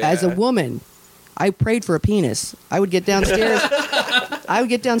 Yeah. As a woman, I prayed for a penis. I would get downstairs.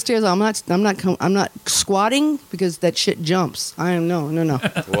 I'm not squatting because that shit jumps. I am no.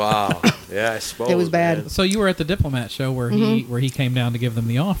 Wow. Yeah, I suppose. It was bad. man. So you were at the Diplomat show where he came down to give them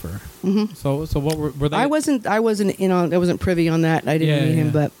the offer. Mm-hmm. So what were they? I wasn't privy on that. I didn't meet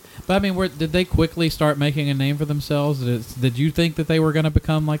him, but I mean, did they quickly start making a name for themselves? Did you think that they were going to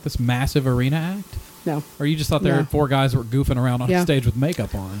become like this massive arena act, no. or you just thought they were No. four guys that were goofing around on Yeah. stage with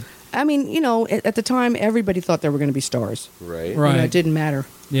makeup on? I mean, at the time, everybody thought they were going to be stars. Right. Right. It didn't matter.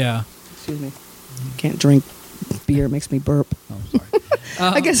 Yeah. Excuse me. Can't drink beer. It makes me burp. Oh,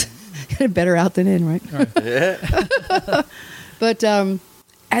 sorry. I guess better out than in, right? Right. Yeah. But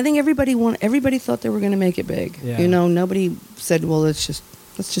I think everybody thought they were going to make it big. Yeah. Nobody said, "Well, let's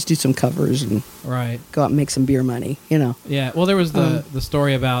just do some covers and Right. go out and make some beer money." Yeah. Well, there was the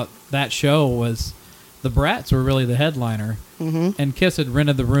story about that show was the Brats were really the headliner, and Kiss had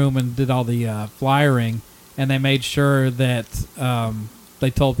rented the room and did all the flyering, and they made sure that they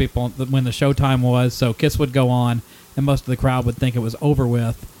told people that when the showtime was, so Kiss would go on, and most of the crowd would think it was over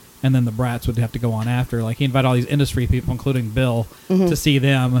with, and then the Brats would have to go on after. Like he invited all these industry people, including Bill, to see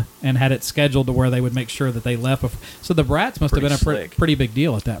them, and had it scheduled to where they would make sure that they left. So the Brats must have been a Pretty slick. pretty big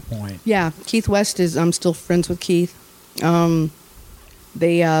deal at that point. Yeah, Keith West is. I'm still friends with Keith. And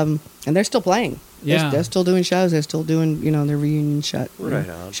they're still playing. Yeah. They're still doing shows. They're still doing their reunion Right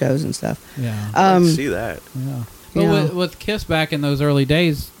on. shows and stuff. Yeah. I can see that. Yeah. You know. But with Kiss back in those early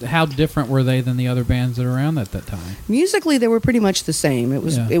days, how different were they than the other bands that were around at that time? Musically, they were pretty much the same. It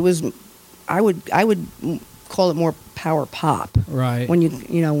was. Yeah. It was. I would call it more power pop. Right. When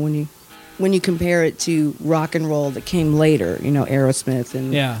you compare it to rock and roll that came later, Aerosmith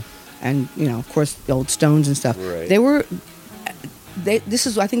and Yeah. and of course the old Stones and stuff. Right.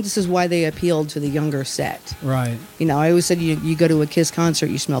 I think this is why they appealed to the younger set. Right. I always said you go to a Kiss concert,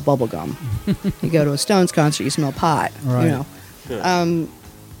 you smell bubble gum. You go to a Stones concert, you smell pot. Right.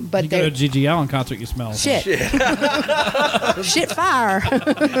 But You go to a G.G. Allen concert, you smell shit, shit fire,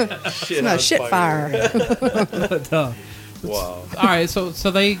 smell shit fire. Wow. All right, so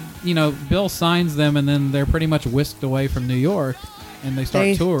they, Bill signs them, and then they're pretty much whisked away from New York, and they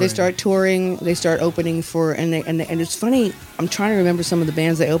start touring. They start touring. They start opening for, and it's funny. I'm trying to remember some of the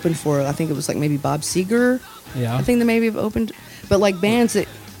bands they opened for. I think it was like maybe Bob Seger. Yeah. I think they maybe have opened, but like bands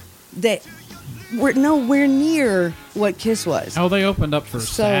that were nowhere near what Kiss was. Oh, they opened up for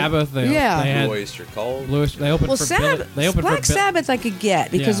So, Sabbath. They had Oyster Cult. Lewis. They opened Well, for Sabbath, Billy. They opened Black for Sabbath I could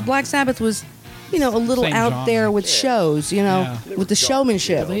get because Yeah. Black Sabbath was, a little Same out genre. there with shows, Yeah. with the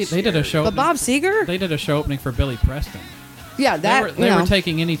showmanship. They did a show. But Bob Seger, They did a show opening for Billy Preston. yeah, that They were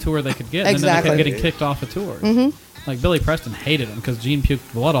taking any tour they could get, and then Exactly. they kept getting kicked off of tours. Like Billy Preston hated him because Gene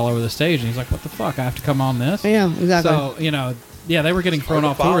puked blood all over the stage, and he's like, "What the fuck? I have to come on this?" yeah, exactly. So they were getting thrown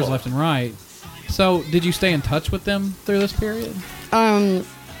hard off to tours follow. left and right. So did you stay in touch with them through this period?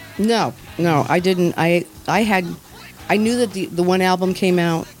 No, I didn't. I knew that the one album came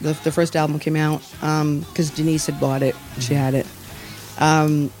out, the first album came out, because Denise had bought it. She had it.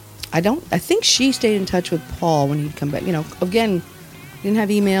 I think she stayed in touch with Paul when he'd come back. Again, didn't have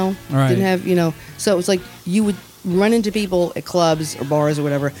email, Right. didn't have, so it was like you would run into people at clubs or bars or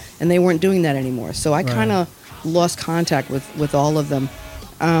whatever, and they weren't doing that anymore. So I Right. kind of lost contact with all of them.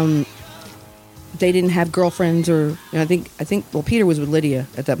 They didn't have girlfriends, or I think well, Peter was with Lydia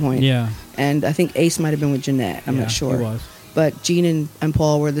at that point. Yeah. And I think Ace might have been with Jeanette. I'm Yeah, not sure. he was. But Gene and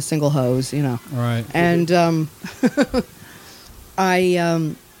Paul were the single hoes, Right. And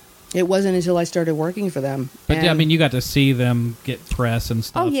it wasn't until I started working for them. But and, I mean, you got to see them get press and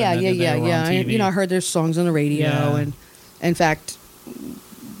stuff. oh yeah, and then yeah. they were on TV. I heard their songs on the radio, Yeah. and in fact,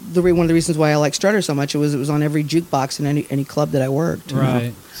 one of the reasons why I like Strutter so much was it was on every jukebox in any club that I worked.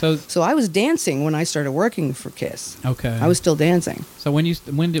 Right. So I was dancing when I started working for Kiss. Okay. I was still dancing. So when did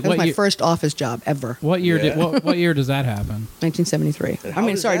That was what my year, first office job ever. what year Yeah. did what year does that happen? 1973. And I how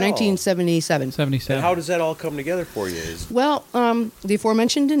mean, does sorry, that all- 1977. 77. And how does that all come together for you? Well, the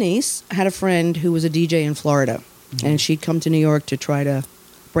aforementioned Denise had a friend who was a DJ in Florida, and she'd come to New York to try to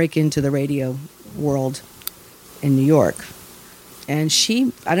break into the radio world in New York. And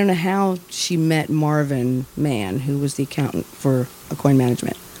I don't know how she met Marvin Mann, who was the accountant for Coin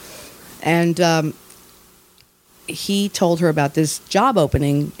Management. And he told her about this job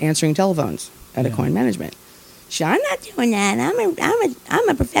opening answering telephones at Yeah. Coin Management. I'm not doing that. I'm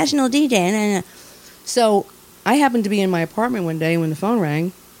a professional DJ. So I happened to be in my apartment one day when the phone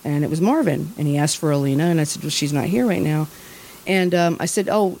rang, and it was Marvin, and he asked for Alina, and I said, well, she's not here right now. And I said,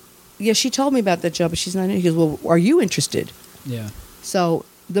 oh, yeah, she told me about that job, but she's not here. He goes, well, are you interested? Yeah. So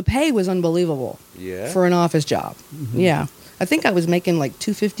the pay was unbelievable for an office job. Mm-hmm. Yeah. I think I was making like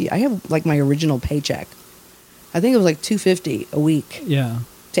 $250. I have like my original paycheck. I think it was like $250 a week Yeah.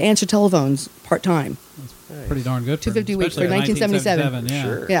 to answer telephones part-time. Pretty darn good. $250 a week especially for 1977. Yeah.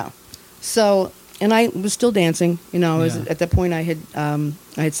 Sure. Yeah. So, and I was still dancing. You know, I was, Yeah. at that point I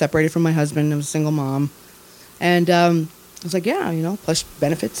had separated from my husband. I was a single mom. And I was like, yeah, you know, plus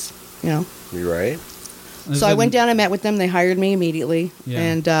benefits, you know. You right? So I went down and met with them. They hired me immediately. Yeah.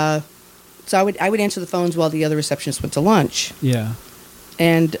 And so I would answer the phones while the other receptionists went to lunch. Yeah.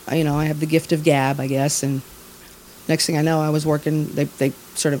 And, you know, I have the gift of gab, I guess. And next thing I know, I was working, they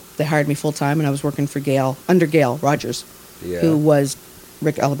hired me full time, and I was working for under Gail Rogers, Yeah. who was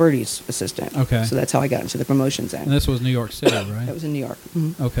Rick Alberti's assistant. Okay. So that's how I got into the promotions end. And this was New York City, right? That was in New York.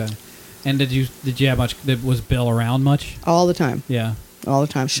 Mhm. Okay. And did you have much? Was Bill around much? All the time. Yeah. All the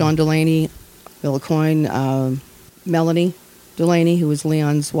time. Sean Delaney, Bill Aucoin, Melanie Delaney, who was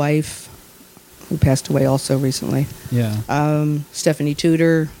Leon's wife, who passed away also recently. Yeah. Stephanie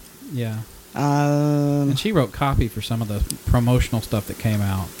Tudor. Yeah. Um, And she wrote copy for some of the promotional stuff that came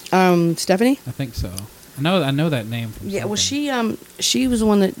out. Stephanie? I think so. I know that name from Yeah, well, something. she was the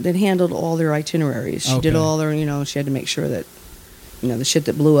one that handled all their itineraries. She did Okay. all their, you know, she had to make sure that, you know, the shit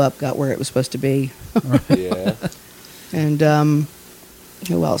that blew up got where it was supposed to be. Yeah. And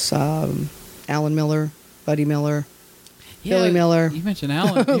who else? Alan Miller, Buddy Miller, Billy Miller. You mentioned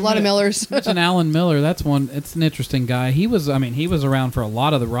Alan. A lot of Millers. You mentioned Alan Miller. That's one. It's an interesting guy. He was around for a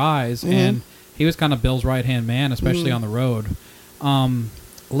lot of the rise, Mm-hmm. and he was kind of Bill's right hand man, especially on the road.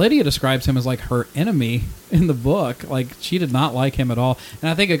 Lydia describes him as like her enemy in the book. Like she did not like him at all, and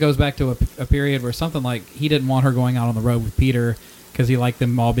I think it goes back to a period where something like he didn't want her going out on the road with Peter because he liked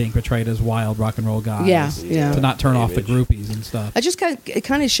them all being portrayed as wild rock and roll guys. Yeah. To not turn off the Image. groupies and stuff. It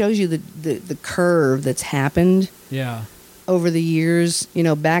kind of shows you the curve that's happened Yeah. over the years. You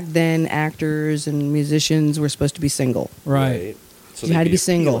know, back then actors and musicians were supposed to be single. Right. So You had they'd to be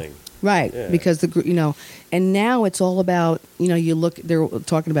single. appealing. Right, Yeah. because you know, and now it's all about, you know, they're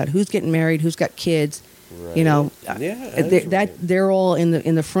talking about who's getting married, who's got kids, Right. you know, Yeah, they're all in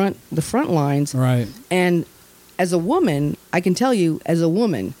the front lines, Right. and as a woman, I can tell you, as a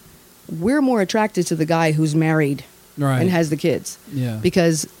woman, we're more attracted to the guy who's married Right. and has the kids, Yeah.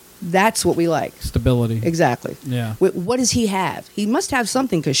 because that's what we like. Stability. Exactly. Yeah. What does he have? He must have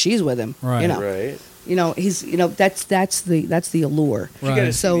something because she's with him. Right. You know. Right. You know, that's the allure. You got to Right.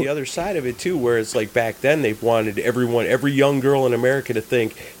 see So- the other side of it too, where it's like back then they wanted every young girl in America to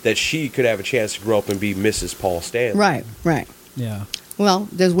think that she could have a chance to grow up and be Mrs. Paul Stanley. Right. Right. Yeah. Well,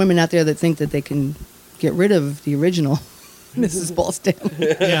 there's women out there that think that they can get rid of the original Mrs. Paul Stanley.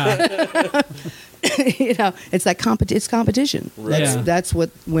 Yeah. You know, it's that it's competition. Yeah. That's what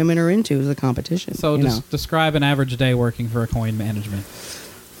women are into, is a competition. So you just describe an average day working for Aucoin Management.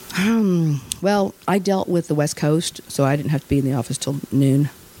 know. Well, I dealt with the West Coast, so I didn't have to be in the office till noon.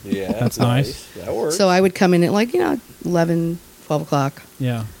 Yeah, That's nice. That works. So I would come in at 11, 12 o'clock.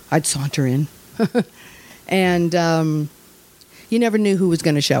 Yeah. I'd saunter in. And you never knew who was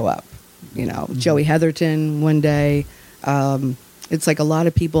going to show up. You know, Joey Heatherton one day. It's like a lot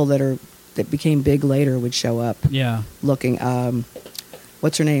of people that became big later would show up Yeah. looking.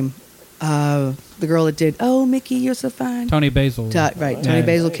 What's her name? The girl that did, "Oh, Mickey, you're so fine." Tony Basil. Right. Tony Yeah.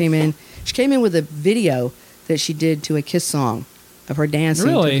 Basil came in. She came in with a video that she did to a Kiss song, of her dancing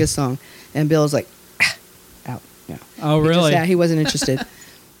to Really? a Kiss song. And Bill was like, out. Yeah. Oh, really? He wasn't interested.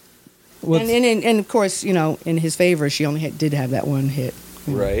 What's- And of course, you know, in his favor, she only did have that one hit.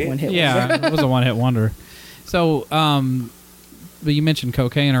 Right. One hit. wonder. Yeah, it was a one-hit wonder. So, but you mentioned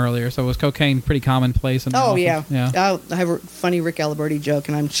cocaine earlier. So was cocaine pretty commonplace in the Oh office? yeah. Yeah. I have a funny Rick Aliberti joke,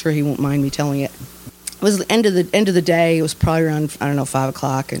 and I'm sure he won't mind me telling it. It was the end of the day. It was probably around 5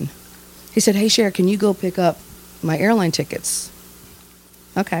 o'clock, and he said, "Hey, Cher, can you go pick up my airline tickets?"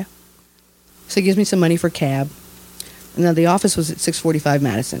 Okay. So he gives me some money for a cab. And then the office was at 645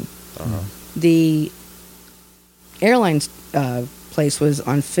 Madison. The airline place was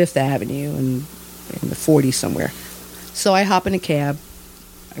on 5th Avenue in the 40s somewhere. So I hop in a cab.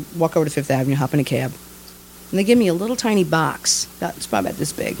 I walk over to 5th Avenue, hop in a cab. And they give me a little tiny box. It's probably about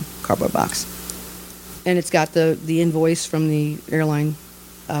this big, cardboard box. And it's got the invoice from the airline,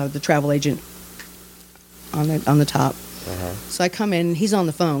 the travel agent on the top. So I come in, he's on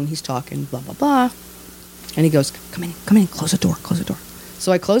the phone, he's talking, blah, blah, blah. And he goes, come in, close the door.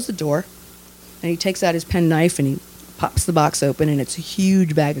 So I close the door, and he takes out his pen knife and he pops the box open, and it's a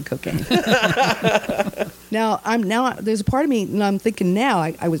huge bag of cocaine. Now there's a part of me, and I'm thinking now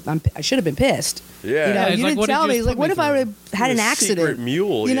I should have been pissed. Yeah. You know, Yeah, you he's like, didn't "What did tell you me. just He's like, put what me if I through?" would have had You're an a accident? secret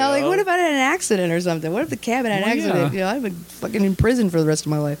mule, You know, you like know? what if I had an accident or something? What if the cab had an Well, accident? yeah. You know, I've been fucking in prison for the rest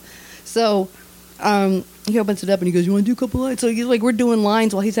of my life. So he opens it up and he goes, "You want to do a couple lines?" So he's like, we're doing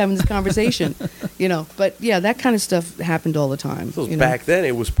lines while he's having this conversation, you know. But yeah, that kind of stuff happened all the time. So you know? back then,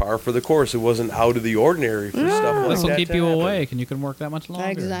 it was par for the course. It wasn't out of the ordinary for stuff like This will that keep to you happen. awake, and you can work that much longer.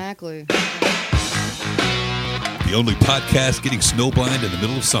 Exactly. The only podcast getting snowblind in the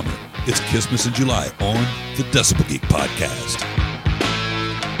middle of summer. It's Christmas in July on the Decibel Geek Podcast.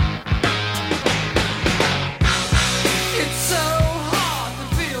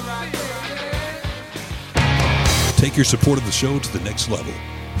 Take your support of the show to the next level.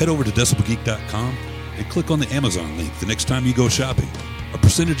 Head over to decibelgeek.com and click on the Amazon link the next time you go shopping. A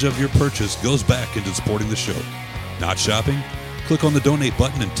percentage of your purchase goes back into supporting the show. Not shopping? Click on the donate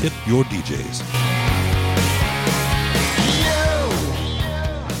button and tip your DJs.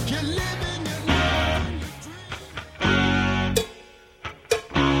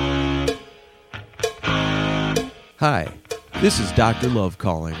 Hi, this is Dr. Love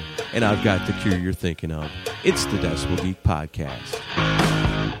calling, and I've got the cure you're thinking of. It's the Decibel Geek Podcast.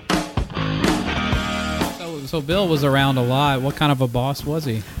 So Bill was around a lot. What kind of a boss was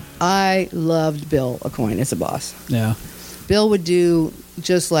he? I loved Bill Aucoin as a boss. Yeah. Bill would do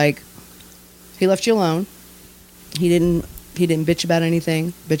just like he left you alone. He didn't bitch about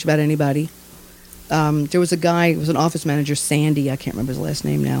anything, bitch about anybody. There was a guy, it was an office manager, Sandy. I can't remember his last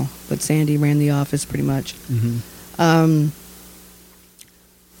name now, but Sandy ran the office pretty much.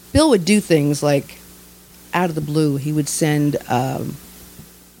 Bill would do things like out of the blue. He would send a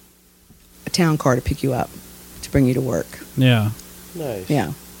town car to pick you up to bring you to work. Yeah. Nice.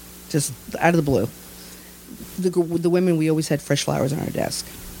 Yeah, just out of the blue. The women, we always had fresh flowers on our desk.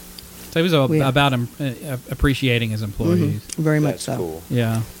 So he was about him appreciating his employees. Very much That's so. cool.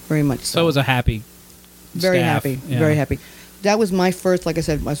 Yeah. Very much So it was a happy very staff. happy, Yeah. very happy. That was my first, like I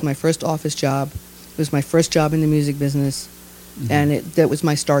said, was my first office job. It was my first job in the music business, and that was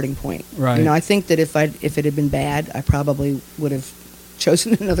my starting point. Right. You know, I think that if it had been bad, I probably would have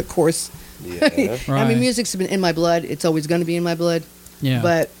chosen another course. Yeah. I Right. mean, music's been in my blood. It's always going to be in my blood. Yeah.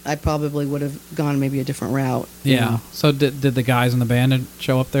 But I probably would have gone maybe a different route. you Yeah. know. So did the guys in the band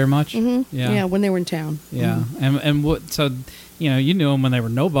show up there much? Mhm. Yeah. Yeah, when they were in town. Yeah. And what? So you knew them when they were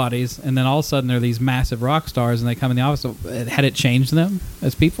nobodies, and then all of a sudden they're these massive rock stars, and they come in the office. So, had it changed them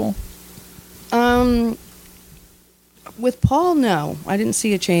as people? With Paul, no, I didn't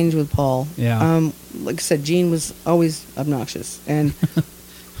see a change with Paul. Yeah. Like I said, Gene was always obnoxious, and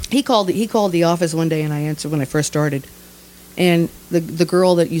he called the office one day, and I answered when I first started, and the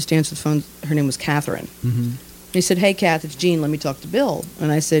girl that used to answer the phone, her name was Catherine. Mm-hmm. He said, "Hey, Kath, it's Gene. Let me talk to Bill."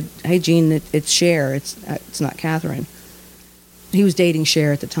 And I said, "Hey, Gene, it's Cher. It's not Catherine." He was dating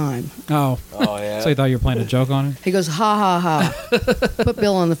Cher at the time. Oh. Oh, yeah. So you thought you were playing a joke on it? He goes, "Ha ha ha!" Put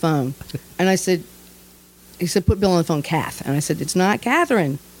Bill on the phone, and I said, "He said put Bill on the phone, Kath." And I said, "It's not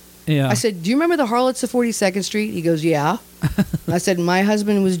Catherine." Yeah. I said, "Do you remember the Harlots of 42nd Street?" He goes, "Yeah." I said, "My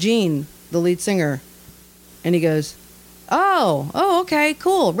husband was Gene, the lead singer." And he goes, "Oh, okay,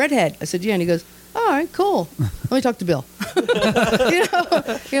 cool, redhead." I said, "Yeah." And he goes, "All right, cool. Let me talk to Bill."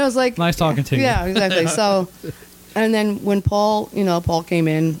 It's like Nice talking to you. Yeah, exactly. So, and then when Paul came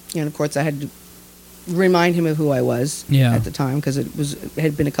in, of course I had to remind him of who I was Yeah. at the time because it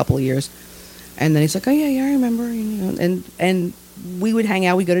had been a couple of years. And then he's like, "Oh yeah, I remember." And we would hang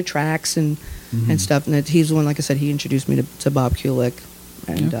out. We'd go to tracks and stuff. And he's the one, like I said, he introduced me to Bob Kulick.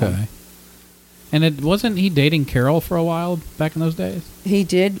 And Okay. And it wasn't he dating Carol for a while back in those days? he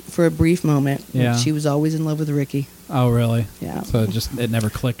did for a brief moment. Yeah. She was always in love with Ricky. Oh, really? Yeah. So it never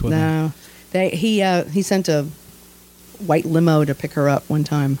clicked with him. No, he sent a white limo to pick her up one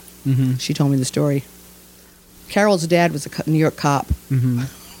time. Mm-hmm. She told me the story. Carol's dad was a New York cop. Mm-hmm.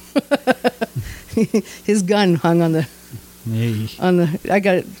 His gun hung on the Hey. I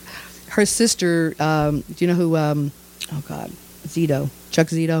got it. Her sister, do you know who, Zito, Chuck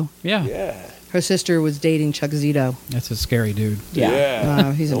Zito? Yeah. Yeah. Her sister was dating Chuck Zito. That's a scary dude.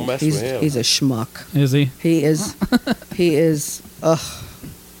 Yeah. He's Don't mess with him. He's a schmuck. Is he? He is, ugh.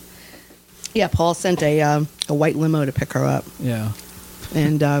 Yeah, Paul sent a white limo to pick her up. Yeah.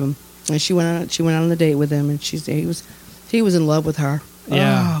 And she went out on the date with him, and he was in love with her.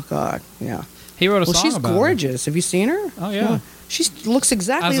 Yeah. Oh God, yeah. He wrote a Well, song she's about her. gorgeous. Have you seen her? Oh, yeah. She looks I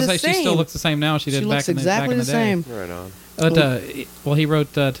exactly was the going to say, same. she still looks the same now as she did She back looks in the, exactly back in the the day. same. Right on. But, well, he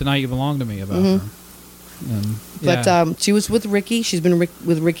wrote Tonight You Belong to Me about her. And, But yeah. she was with Ricky. She's been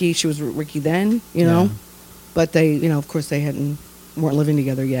with Ricky. She was with Ricky then, you know. Yeah. But they, you know, of course, they weren't living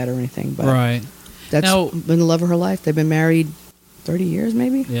together yet or anything. But Right. that's Now- been the love of her life. They've been married 30 years,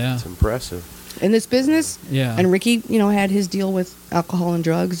 maybe, Yeah. It's impressive. in this business. Yeah. And Ricky, you know, had his deal with alcohol and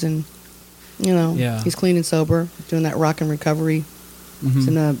drugs, and you know, Yeah. he's clean and sober, doing that rock and recovery. Mhm. It's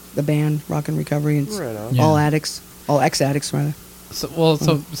in the band Rock and Recovery, and it's Right on. Yeah. all addicts, all ex-addicts rather.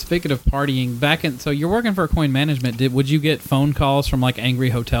 So speaking of partying, so you're working for Coin Management. Would you get phone calls from like angry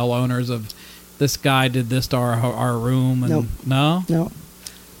hotel owners of this guy did this to our room? And Nope. No,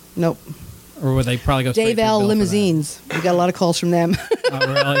 Nope. or would they probably go straight Dave to L. Bill for that? Limousines. We got a lot of calls from them. Oh,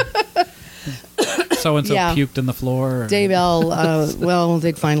 really? So and so Yeah. puked in the floor. Or, Dave L. Well,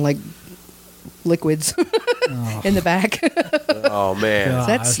 they'd find like liquids in the back. Oh man, God.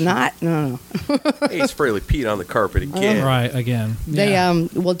 That's not no. Ace Frehley peed on the carpet again. Right again. They Yeah.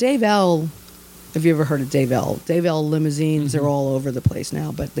 well, Dave L. Have you ever heard of Dave L? Dave L. Limousines. They're all over the place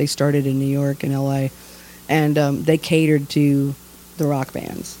now, but they started in New York and L.A. and they catered to the rock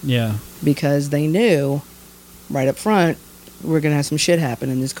bands Yeah. because they knew right up front we're gonna have some shit happen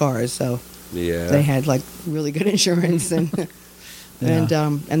in these cars. So Yeah. they had like really good insurance and Yeah.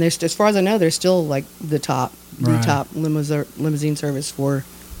 and they're as far as I know they're still like the top Right. limousine service for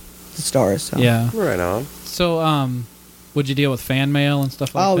the stars. So. Yeah. Right on. So would you deal with fan mail and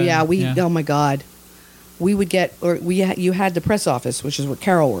stuff like Oh that? yeah, oh my god, we would get you had the press office, which is where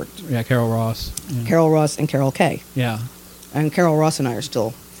Carol worked, Yeah, Carol Ross. Yeah. Carol Ross and Carol Kay, Yeah. and Carol Ross and I are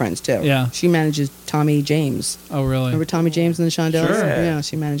still friends too. Yeah. she manages Tommy James. Oh really? Remember Tommy James and the Shondells? Sure. Yeah,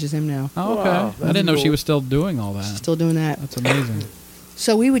 she manages him now. Oh, okay. Wow, I didn't know that's she cool. was still doing all that. Still doing that. That's amazing.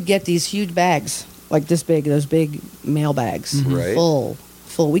 So we would get these huge bags, like this big, those big mail bags, Mm-hmm. Right. full.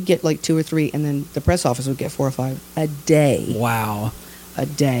 We'd get like 2 or 3, and then the press office would get 4 or 5 a day. Wow. A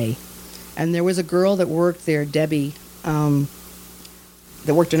day. And there was a girl that worked there, Debbie,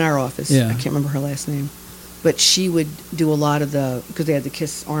 that worked in our office. Yeah. I can't remember her last name. But she would do a lot of because they had the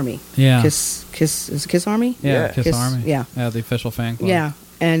KISS Army. Yeah. KISS, is it KISS Army? Yeah, Yeah. Kiss Kiss- Army. yeah. The official fan club. Yeah.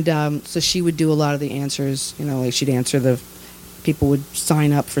 And so she would do a lot of the answers. You know, like she'd answer people would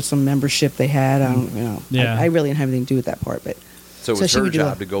sign up for some membership they had. I don't, you know, Yeah. I really didn't have anything to do with that part, but So it was she her would do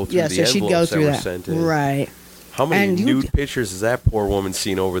job to go through yeah, the so she'd go envelopes that through were that. sent in. Right. How many And you nude would- pictures has that poor woman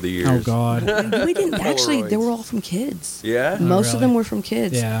seen over the years? Oh God. We didn't actually. They Polaroids. were all from kids. Yeah. Most of really? them were from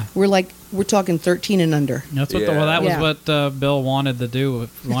kids. Yeah. We're talking 13 and under. That's what. Yeah. That was Yeah. what Bill wanted to do.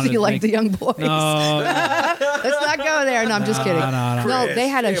 Wanted You to like make- the young boys? No. Let's not go there. No, I'm just No, kidding. no. Chris, they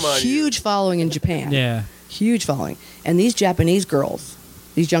had a shame on you. huge following in Japan. Yeah. Huge following. And these Japanese girls,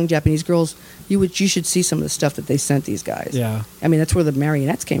 these young Japanese girls, you should see some of the stuff that they sent these guys. Yeah. I mean, that's where the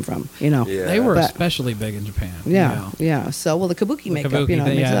marionettes came from. You know. Yeah. They were But- especially big in Japan. Yeah. So, well, the kabuki The makeup, kabuki, you know,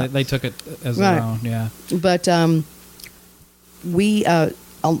 makes it up. they took it as Right. their own. Yeah. But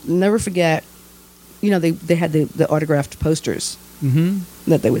I'll never forget. You know, they had the autographed posters Mm-hmm.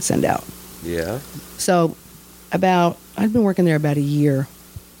 that they would send out. Yeah. So I'd been working there about a year,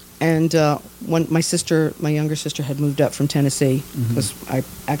 and when my younger sister had moved up from Tennessee, because I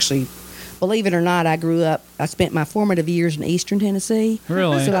actually, believe it or not, I spent my formative years in Eastern Tennessee.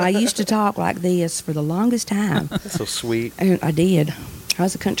 Really? So I used to talk like this for the longest time. That's so sweet. And I did. I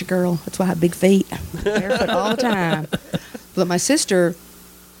was a country girl. That's why I had big feet. Barefoot all the time. But my sister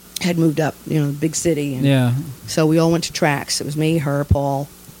had moved up, you know, big city. And Yeah. so we all went to tracks. It was me, her, Paul,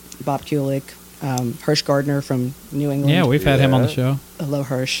 Bob Kulick, Hirsch Gardner from New England. Yeah. We've had him on the Yeah. show. I love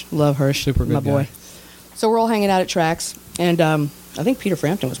Hirsch. Love Hirsch. Super good my boy. guy. So we're all hanging out at tracks. And I think Peter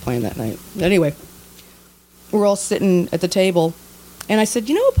Frampton was playing that night. Anyway, we're all sitting at the table. And I said,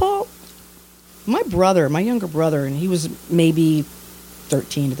 you know what, Paul? My younger brother, and he was maybe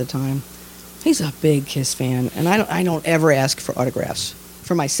 13 at the time. He's a big Kiss fan, and I don't ever ask for autographs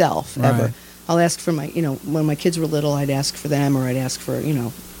for myself ever. Right. I'll ask for when my kids were little, I'd ask for them, or I'd ask for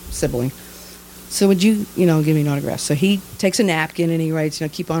sibling. So would you give me an autograph? So he takes a napkin and he writes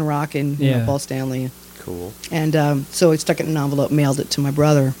keep on rocking, Yeah. Paul Stanley, Cool. and so I stuck it in an envelope, mailed it to my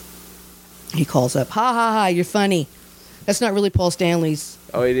brother. He calls up, ha ha ha, you're funny. That's not really Paul Stanley's.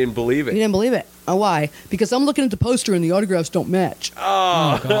 Oh, he didn't believe He it. didn't believe it. Oh, why? Because I'm looking at the poster and the autographs don't match.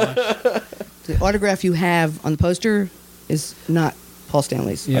 Oh gosh. The autograph you have on the poster is not Paul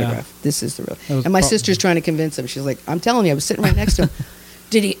Stanley's Yeah. autograph. This is the That real. was And my prob- sister's trying to convince him. She's like, I'm telling you, I was sitting right next to him.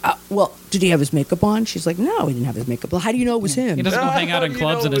 Did he have his makeup on? She's like, no, he didn't have his makeup on. How do you know it was him? He doesn't go hang out in You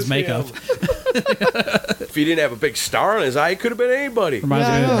clubs know in his it was makeup. If he didn't have a big star on his eye, it could have been anybody. Reminds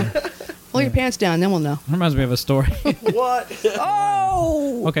Yeah, I me. know. Pull your pants down, then we'll know. Reminds me of a story. What?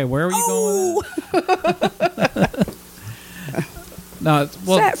 Oh! Okay, where are you going with that? No, It's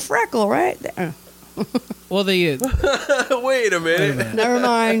that freckle right there. Well, the Wait a minute. Never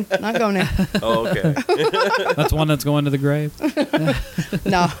mind. Not going there. Oh, okay. that's one that's going to the grave.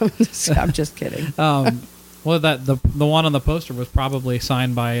 No, I'm just kidding. Well, that the one on the poster was probably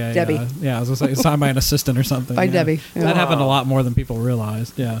signed by a Debbie. I was gonna say signed by an assistant or something. By Debbie, yeah. That happened a lot more than people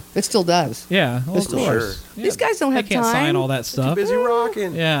realized. Yeah. It still does. Yeah. Well, It's of still course. sure. Yeah. These guys don't They have can't time. sign all that stuff. Busy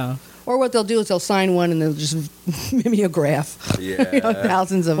rocking. Yeah. Or what they'll do is they'll sign one and they'll just mimeograph. Yeah. You know,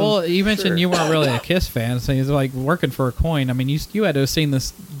 thousands of them. Well, you mentioned Sure. you weren't really a Kiss fan, so it's like working for a coin. I mean, you had to have seen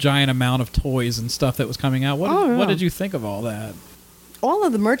this giant amount of toys and stuff that was coming out. What Oh, yeah. what did you think of all that? All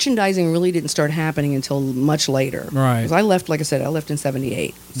of the merchandising really didn't start happening until much later. Right. 'Cause I left, like I said, I left in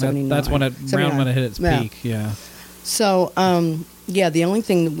 78, 79. That's when it around when it hit its 79. peak. Yeah. So, yeah, the only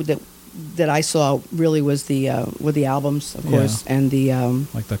thing that I saw really was the albums, of course, and the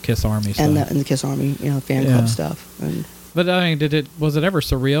Like the Kiss Army stuff. and the Kiss Army, fan Yeah. club stuff. And But I mean, was it ever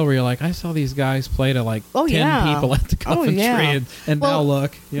surreal where you're like, I saw these guys play to like 10 yeah. people at the Oh, Coventry, yeah. and Well, now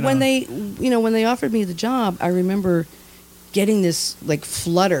look, when they offered me the job, I remember getting this like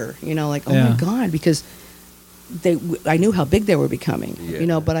flutter, like oh Yeah. my god, because I knew how big they were becoming,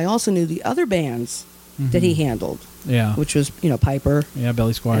 Yeah. but I also knew the other bands that he handled, yeah, which was Piper yeah,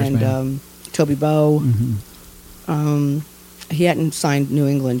 Billy Squires and band. Toby Bow. Mm-hmm. He hadn't signed New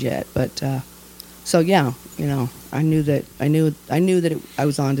England yet, but so yeah, I knew that I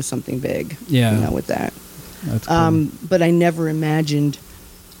was on to something big, Yeah. with that. That's cool. But I never imagined,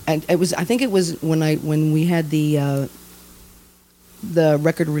 and I think it was when we had the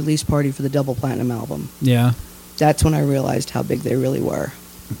record release party for the double platinum album. Yeah. That's when I realized how big they really were.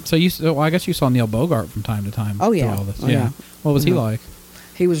 So I guess you saw Neil Bogart from time to time. Oh, through yeah. all this. Oh, yeah. What was he Yeah. like?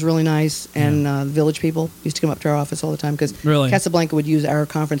 He was really nice, and the Village people used to come up to our office all the time because Really? Casablanca would use our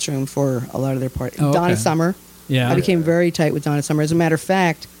conference room for a lot of their parties. Oh, Donna okay. Summer. Yeah. I became very tight with Donna Summer. As a matter of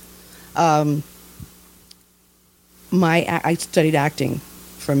fact, I studied acting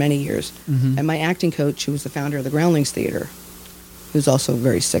for many years, Mhm. and my acting coach, who was the founder of the Groundlings Theater, who's also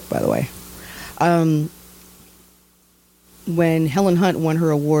very sick, by the way, when Helen Hunt won her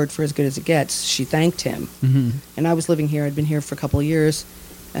award for As Good as It Gets, she thanked him. Mm-hmm. And I was living here. I'd been here for a couple of years,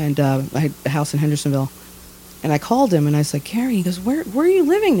 and I had a house in Hendersonville. And I called him, and I said, Gary, he goes, where are you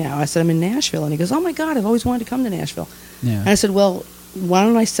living now? I said, I'm in Nashville. And he goes, oh, my God, I've always wanted to come to Nashville. Yeah. And I said, well, why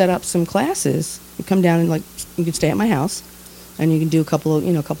don't I set up some classes? You come down and, you can stay at my house, and you can do a couple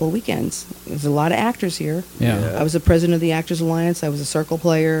of weekends. There's a lot of actors here. Yeah. I was the president of the Actors Alliance. I was a circle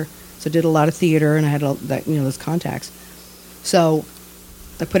player, so I did a lot of theater, and I had those contacts. So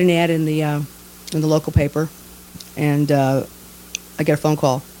I put an ad in the local paper, and I get a phone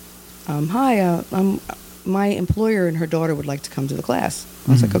call. Hi, my employer and her daughter would like to come to the class.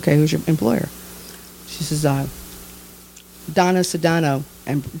 I was like, okay, who's your employer? She says, Donna Sedano,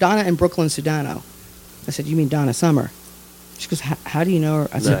 Donna and Brooklyn Sedano. I said, you mean Donna Summer? She goes, how do you know her?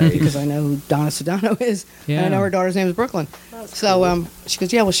 I said, Nice. because I know who Donna Sedano is, and I Yeah. know her daughter's name is Brooklyn. So she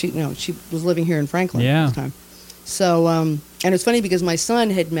goes, yeah, well, she was living here in Franklin Yeah. at the time. So, and it's funny because my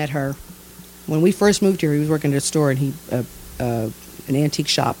son had met her when we first moved here. He was working at a store, and an antique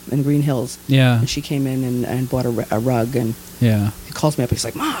shop in Green Hills. Yeah. And she came in and bought a rug, and Yeah. he calls me up. He's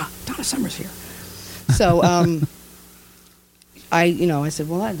like, Ma, Donna Summer's here. So I said,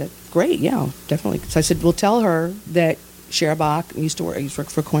 well, that's great. Yeah, definitely. So I said, well, tell her that Shara Bach used to work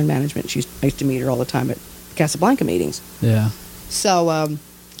for Coin Management. I used to meet her all the time at Casablanca meetings. Yeah. So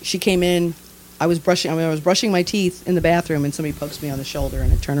she came in. I was brushing my teeth in the bathroom, and somebody pokes me on the shoulder,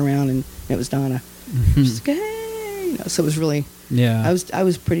 and I turn around, and it was Donna. She's like, hey. So it was really, Yeah. I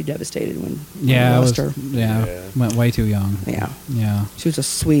was pretty devastated when yeah. I I lost was, her. yeah. Went way too young. Yeah. Yeah. She was a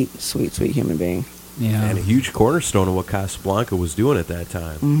sweet, sweet, sweet human being. Yeah. And a huge cornerstone of what Casablanca was doing at that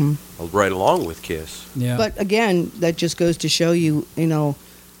time. Mm-hmm. Right along with Kiss. Yeah. But again, that just goes to show you,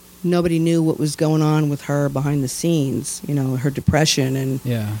 nobody knew what was going on with her behind the scenes, her depression. And,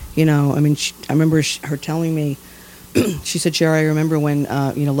 yeah. I remember her telling me, she said, Sherry, I remember when,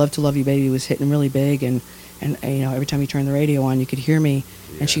 Love to Love You Baby was hitting really big. And every time you turned the radio on, you could hear me.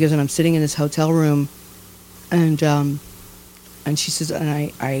 Yeah. And she goes, and I'm sitting in this hotel room. And she says, and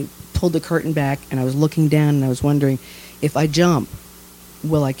I pulled the curtain back, and I was looking down, and I was wondering, if I jump,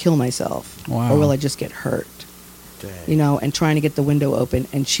 will I kill myself? Wow. Or will I just get hurt? Dang. And trying to get the window open.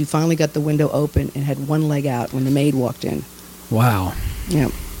 And she finally got the window open and had one leg out when the maid walked in. Wow. Yeah.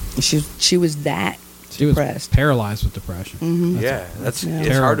 She was that She was depressed. paralyzed with depression. Mhm. Yeah, it's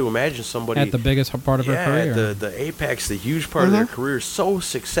Terrible. hard to imagine somebody At the biggest part of her career. at the apex, the huge part of their career, so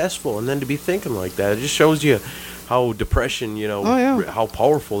successful, and then to be thinking like that, it just shows you how depression, Oh, yeah. how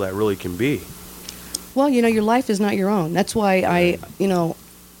powerful that really can be. Well, your life is not your own. That's why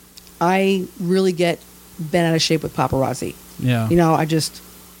I really get bent out of shape with paparazzi. Yeah. You know,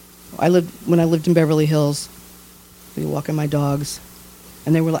 when I lived in Beverly Hills, we walking my dogs,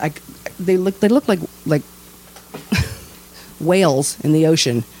 and they were like, they looked like whales in the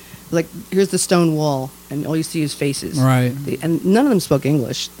ocean. Like, here's the stone wall, and all you see is faces. Right. And none of them spoke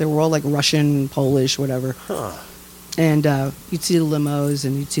English. They were all like Russian, Polish, whatever. Huh. And you'd see the limos,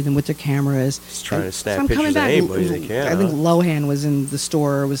 and you'd see them with their cameras. Just trying to And snap I'm coming pictures of back, anybody they can. I think huh? Lohan was in the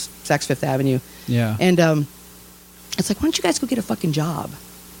store. It was Saks Fifth Avenue. Yeah. And it's like, why don't you guys go get a fucking job?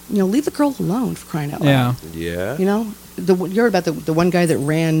 You know, leave the girl alone, for crying out loud. Yeah. Yeah. You know, you heard about the one guy that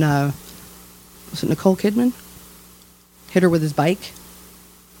ran, was it Nicole Kidman? Hit her with his bike.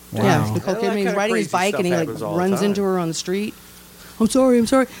 Wow. Yeah, Nicole That Kidman. He's kinda riding his crazy bike stuff and he like happens all the runs time. into her on the street. I'm sorry.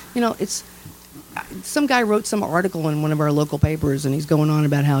 You know, it's some guy wrote some article in one of our local papers, and he's going on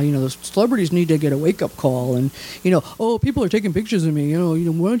about how, you know, those celebrities need to get a wake up call, and, you know, oh, people are taking pictures of me. You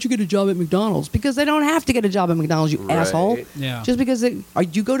know, why don't you get a job at McDonald's? Because they don't have to get a job at McDonald's, you Right. asshole. Yeah. Just because do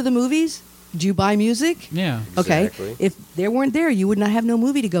you go to the movies? Do you buy music? Yeah. Okay. Exactly. If they weren't there, you would not have no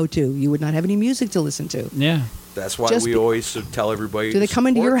movie to go to. You would not have any music to listen to. Yeah. That's why Just we be- always tell everybody. Do they to come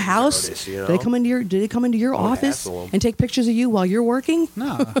into support your these house? artists, you know? Do they come into your Don't office hassle 'em. and take pictures of you while you're working?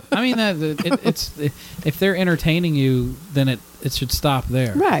 No. I mean, it's if they're entertaining you, then it should stop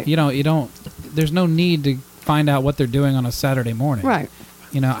there. Right. You don't. There's no need to find out what they're doing on a Saturday morning. Right.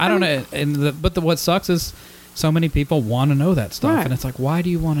 You know, I don't know. And what sucks is so many people want to know that stuff, Right. and it's like, why do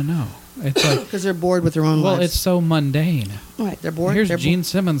you want to know? It's like, Because they're bored with their own well, lives. it's so mundane. Right. They're bored. Here's they're Gene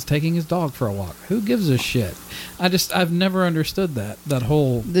Simmons taking his dog for a walk. Who gives a shit? I've never understood that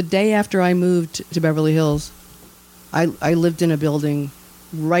whole. The day after I moved to Beverly Hills, I lived in a building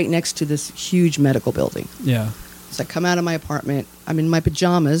right next to this huge medical building. Yeah. So I come out of my apartment. I'm in my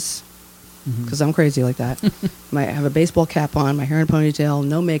pajamas because I'm crazy like that. I have a baseball cap on, my hair in a ponytail,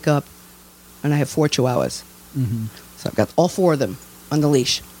 no makeup, and I have 4 chihuahuas. Hmm. So I've got all 4 of them on the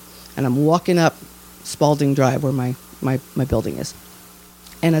leash. And I'm walking up Spalding Drive where my building is.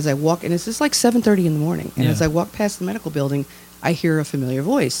 And as I walk, and it's just like 7:30 in the morning. And Yeah. as I walk past the medical building, I hear a familiar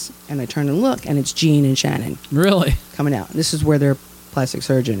voice. And I turn and look, and it's Gene and Shannon Really? coming out. And this is where their plastic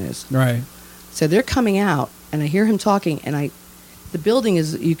surgeon is. Right. So they're coming out, and I hear him talking, and the building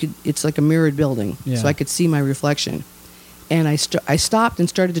is, it's like a mirrored building, Yeah. so I could see my reflection. And I stopped and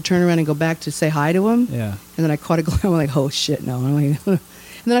started to turn around and go back to say hi to him. Yeah. And then I caught a glimpse. I'm like, oh shit, no. I'm like, and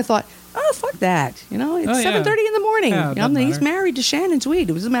then I thought, oh fuck that. You know, it's Oh, yeah. 7:30 in the morning. Yeah, it doesn't He's matter. married to Shannon Tweed.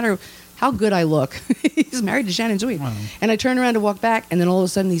 It doesn't matter how good I look. He's married to Shannon Tweed. Wow. And I turned around to walk back, and then all of a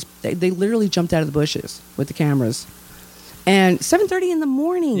sudden they literally jumped out of the bushes with the cameras. And 7:30 in the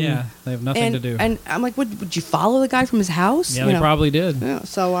morning. Yeah. They have nothing and, to do. And I'm like, would you follow the guy from his house? Yeah, You they know? probably did. Yeah,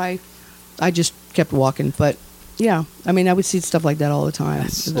 so I just kept walking. But yeah, I mean, I would see stuff like that all the time.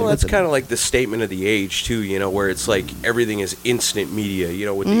 Well, that's kind of like the statement of the age too, you know, where it's like everything is instant media, you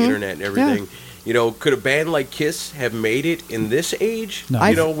know, with the internet and everything. You know, could a band like Kiss have made it in this age? No.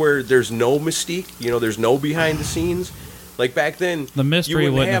 You know, where there's no mystique, you know, there's no behind the scenes. Like back then, The mystery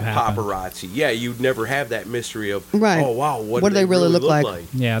you wouldn't wouldn't have have happened. paparazzi. Yeah, you'd never have that mystery of, Right. oh wow, what What do do they really look like?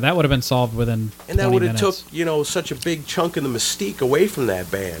 Yeah, that would have been solved within. And that 20 would have minutes. took, you know, such a big chunk of the mystique away from that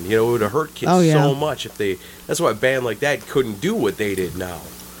band. You know, it would have hurt Kiss Oh, yeah. so much if they. That's why a band like that couldn't do what they did now.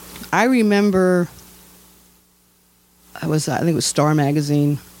 I remember I think it was Star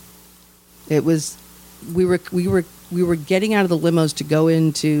Magazine. It was we were getting out of the limos to go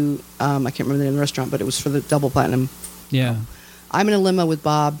into I can't remember the name of the restaurant, but it was for the Double Platinum. Yeah. I'm in a limo with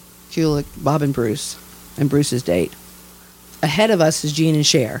Bob and Bruce, and Bruce's date. Ahead of us is Gene and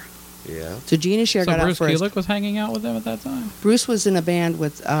Cher. Yeah. So Gene and Cher So got Bruce out first. Kulick was hanging out with them at that time. Bruce was in a band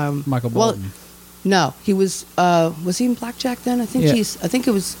with Michael well, Bolton. no, he was he in Blackjack then? I think Yeah.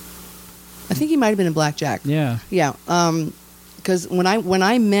 I think he might have been in Blackjack. Yeah. Yeah, because when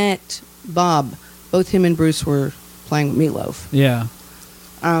I met Bob, both him and Bruce were playing with Meatloaf. Yeah.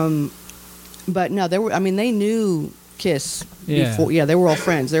 But no, they knew Kiss Yeah. before. Yeah, they were all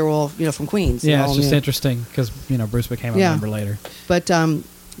friends. They were all from Queens. They Yeah, all it's just knew. interesting because Bruce became a Yeah. member later. But they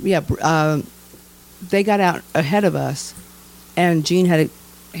got out ahead of us, and Gene had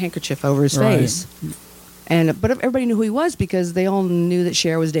a handkerchief over his Right. face. But everybody knew who he was because they all knew that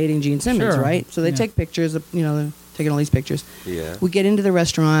Cher was dating Gene Simmons, Sure. right? So they Yeah. take pictures of, they're taking all these pictures. Yeah. We get into the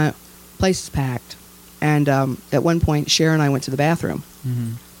restaurant, place is packed, and at one point, Cher and I went to the bathroom,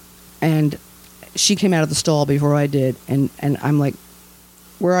 Mm-hmm. and she came out of the stall before I did, and I'm like,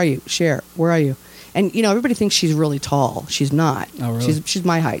 "Where are you, Cher? Where are you?" And everybody thinks she's really tall. She's not. Oh, really? She's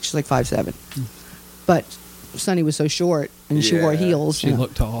my height. She's like 5'7". But Sonny was so short, and she wore Yeah. heels. She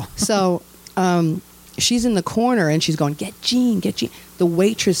looked tall. So she's in the corner and she's going, get Jean, get Jean. The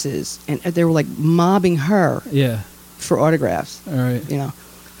waitresses, and they were like mobbing her Yeah. for autographs. All right. You know,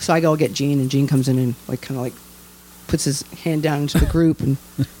 so I go get Jean, and Jean comes in and like kind of like puts his hand down into the group and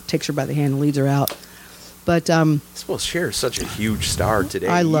takes her by the hand and leads her out. But I suppose Cher's such a huge star today.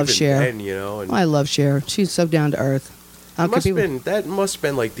 I love even Cher. then, you know, and I love Cher. She's so down to earth. that must have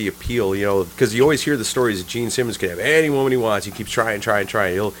been like the appeal, you know, because you always hear the stories that Gene Simmons can have any woman he wants. He keeps trying.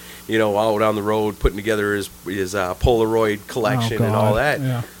 He'll, you know, out on the road putting together his Polaroid collection and all that.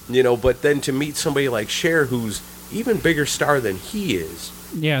 Yeah. You know, but then to meet somebody like Cher, who's even bigger star than he is.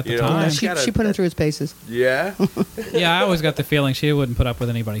 Yeah, at the You know, time. that's She put him through his paces. Yeah. Yeah, I always got the feeling she wouldn't put up with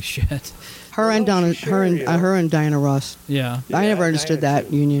anybody's shit. Her and Donna, Cher, her and you know. her and Diana Ross. Yeah. I never Yeah, understood Diana that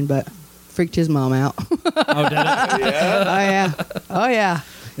too. union, but freaked his mom out. Oh, did it? Yeah. Oh yeah, oh yeah.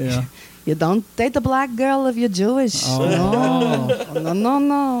 Yeah. You don't date the black girl if you're Jewish. Oh.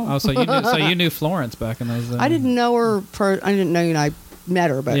 No. Oh, so you knew Florence back in those days. I didn't know her. I didn't know. I met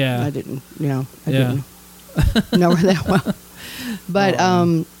her, but Yeah. I didn't. You know, I Yeah. didn't know her that well. But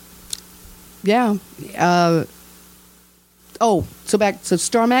yeah. So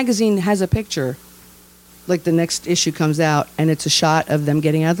Star Magazine has a picture. Like the next issue comes out, and it's a shot of them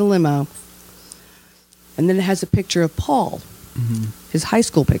getting out of the limo, and then it has a picture of Paul, his high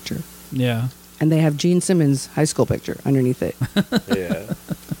school picture, Yeah. and they have Gene Simmons' high school picture underneath it. Yeah.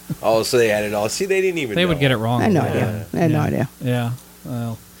 Oh, so they had it all. See, they didn't even They would know. get it wrong. I had no Yeah. idea. I had no idea. Yeah.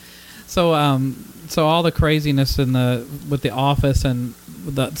 Well, so all the craziness with the Office and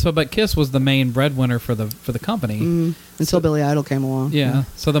but Kiss was the main breadwinner for the company. Until Billy Idol came along. Yeah.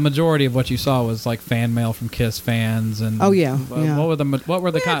 So the majority of what you saw was like fan mail from Kiss fans and Oh, yeah, What yeah. were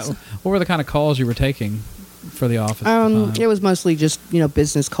the kind of calls you were taking for the Office? at the time? It was mostly just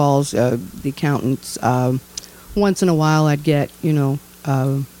business calls. The accountants. Once in a while, I'd get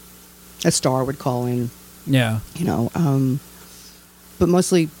a star would call in. Yeah. But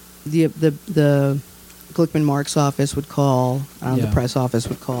mostly the Glickman Marks office would call. The Yeah. press office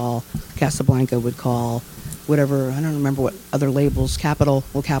would call. Casablanca would call. Whatever. I don't remember what other labels. Capital.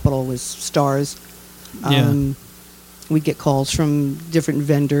 Well, Capital was Stars. Yeah. We'd get calls from different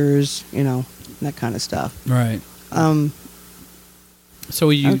vendors. That kind of stuff. Right. So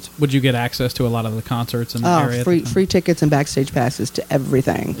would you get access to a lot of the concerts in the area? at the time? free tickets and backstage passes to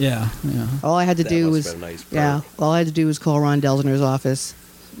everything. Yeah. Yeah. All I had to That do must was have been a nice yeah. perk. All I had to do was call Ron Delsener's office.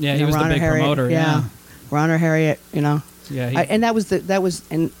 Yeah. He was the Ron or big Harriet, promoter. Yeah. Ron or Harriet. Yeah. And that was the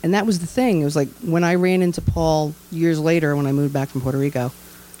thing. It was like when I ran into Paul years later when I moved back from Puerto Rico.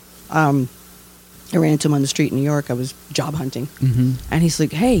 I ran into him on the street in New York. I was job hunting, and he's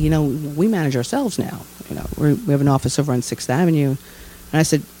like, "Hey, we manage ourselves now. We have an office over on 6th Avenue." And I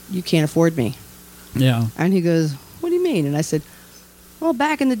said, "You can't afford me." Yeah. And he goes, "What do you mean?" And I said, "Well,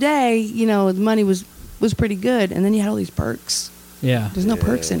 back in the day, the money was pretty good, and then you had all these perks. Yeah. There's no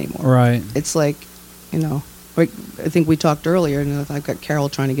perks anymore. Right. It's like, like I think we talked earlier, and I've got Carol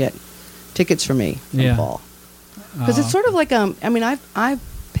trying to get tickets for me from Yeah. Paul, because it's sort of like I've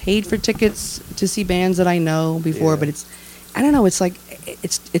paid for tickets to see bands that I know before, Yeah. but I don't know. It's like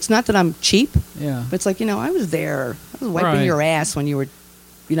it's not that I'm cheap, Yeah. but it's like I was there. I was wiping Right. your ass when you were.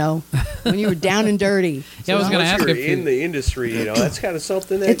 When you were down and dirty. Yeah, I was So- gonna Once ask you're if you- in the industry, that's kind of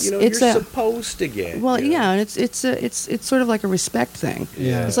something that It's- you're it's a- supposed to get. Well, you know? yeah, and it's sort of like a respect thing.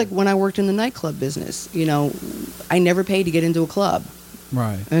 Yeah. It's like when I worked in the nightclub business. I never paid to get into a club,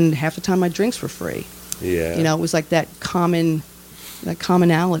 Right. and half the time my drinks were free. Yeah. It was like that commonality.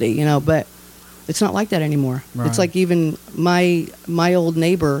 But it's not like that anymore. Right. It's like even my old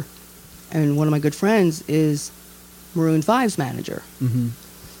neighbor, and one of my good friends is Maroon 5's manager. Mm-hmm.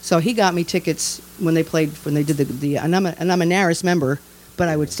 So he got me tickets when they did the and I'm a NARIS member, but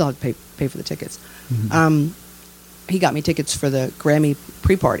I would still have to pay for the tickets. He got me tickets for the Grammy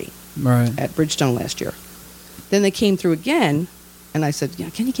pre-party Right. at Bridgestone last year. Then they came through again, and I said,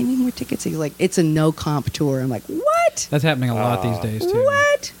 "Can you give me more tickets?" He's like, "It's a no comp tour." I'm like, "What? That's happening a lot these days too.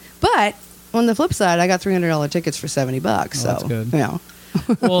 What?" But on the flip side, I got $300 tickets for $70. Oh, So that's good. Yeah,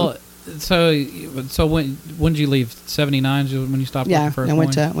 Well, so when did you leave? 79 is when you stopped yeah. working for a I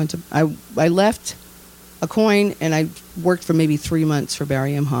went coin? to I left a coin, and I worked for maybe 3 months for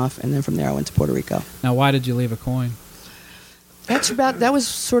Barry Imhoff, and then from there I went to Puerto Rico. Now, why did you leave a coin? That was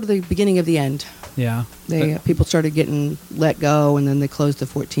sort of the beginning of the end. Yeah. People started getting let go, and then they closed the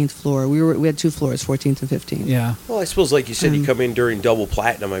 14th floor. We had 2 floors, 14th and 15th. Yeah. Well, I suppose, like you said, you come in during double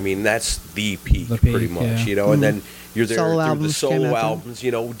platinum. I mean, that's the peak, The peak, pretty much, yeah. and then you're there Solo through the albums came solo out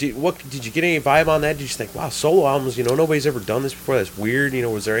then. albums. Did you get any vibe on that? Did you just think, wow, solo albums? Nobody's ever done this before. That's weird.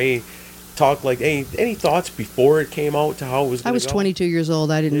 Was there any talk like any thoughts before it came out to how it was? I Gonna was go? 22 years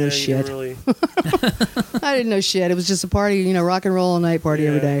old. I didn't know You shit. didn't really. I didn't know shit. It was just a party, rock and roll all night party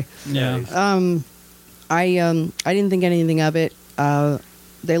every day. Yeah. Nice. I didn't think anything of it.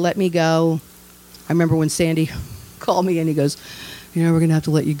 They let me go. I remember when Sandy called me and he goes, we're going to have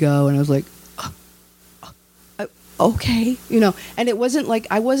to let you go. And I was like, okay. And it wasn't like,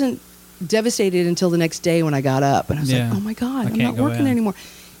 I wasn't devastated until the next day when I got up. And I was Yeah. like, oh my God, I I'm can't not go working in. there anymore.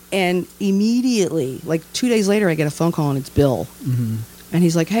 And immediately, like 2 days later, I get a phone call and it's Bill. Mm-hmm. And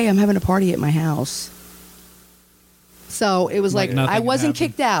he's like, hey, I'm having a party at my house. So it was Like like, nothing I wasn't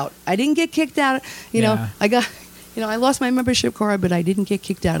happened. kicked out. I didn't get kicked out. Yeah. I got, I lost my membership card, but I didn't get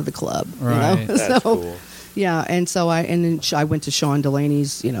kicked out of the club. Right. That's so, cool. yeah. And so I went to Sean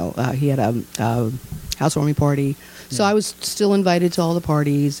Delaney's, he had a housewarming party. So I was still invited to all the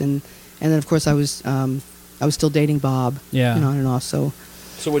parties. And then, of course, I was still dating Bob. Yeah. On and off. So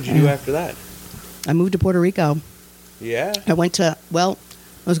So what'd you do after that? I moved to Puerto Rico. Yeah. I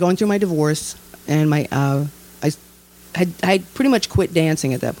was going through my divorce, and I had pretty much quit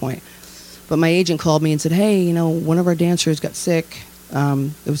dancing at that point. But my agent called me and said, hey, one of our dancers got sick.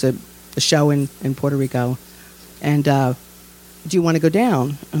 It was a show in Puerto Rico. And do you want to go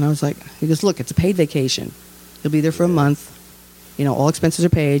down? And I was like, he goes, look, it's a paid vacation. You'll be there for a month. All expenses are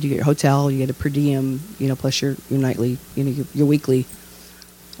paid. You get your hotel, you get a per diem, plus your nightly, your weekly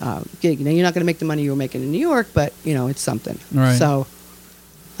gig. You're not going to make the money you were making in New York, but, it's something. Right. So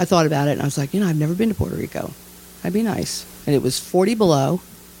I thought about it, and I was like, I've never been to Puerto Rico. That'd be nice. And it was 40 below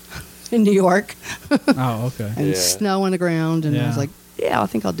in New York Oh, okay. and Yeah. snow on the ground. And I was Yeah. like, I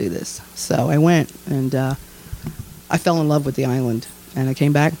think I'll do this. So I went, and I fell in love with the island. And I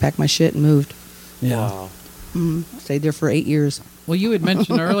came back, packed my shit, and moved. Yeah. Wow. Stayed there for 8 years. Well, you had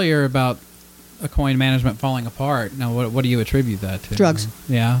mentioned earlier about a coin management falling apart. Now, what do you attribute that to? Drugs.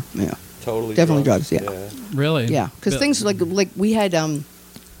 Yeah. Yeah. Totally. Definitely drugs, yeah. Really? Yeah, because But- things like we had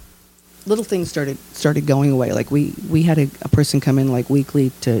little things started going away. Like we had a person come in like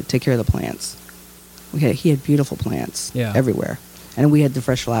weekly to take care of the plants. He had beautiful plants Yeah. everywhere, and we had the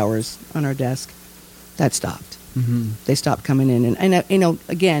fresh flowers on our desk. That stopped. Mhm. They stopped coming in, and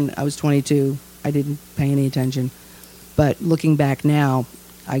again, I was 22. I didn't pay any attention, but looking back now,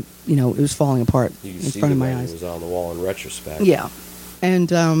 it was falling apart You in can see front the of my writing eyes. was on the wall in retrospect. Yeah,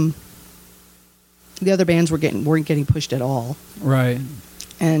 and the other bands weren't getting pushed at all. Right.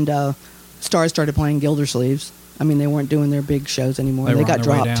 And Stars started playing Gildersleeves. I mean, they weren't doing their big shows anymore. They They were on got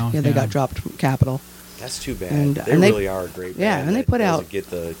their way dropped. down, Yeah, they yeah. got dropped from Capitol. That's too bad. And- they and they- really are a great band. yeah, and they that put doesn't out- get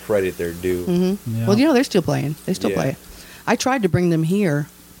the credit they're due. Hmm Yeah. Well, they're still playing. They still Yeah. play it. I tried to bring them here,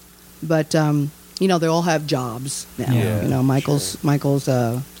 but they all have jobs now. Yeah, Michael's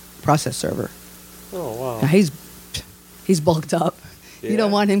process server. Oh wow. Now, he's bulked up. You don't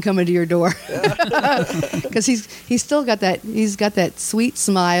Yeah. want him coming to your door because he's still got that sweet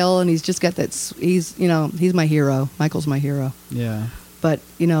smile, and he's just got that he's my hero. Michael's my hero. Yeah. But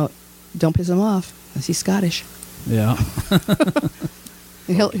don't piss him off, 'cause he's Scottish. Yeah.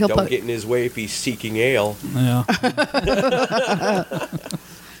 He'll Don't put, get in his way if he's seeking ale. Yeah.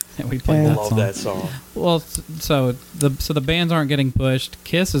 Yeah, we played that Love song. that song. Well, so the bands aren't getting pushed.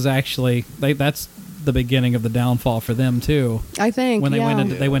 Kiss is actually that's the beginning of the downfall for them too. I think When they yeah.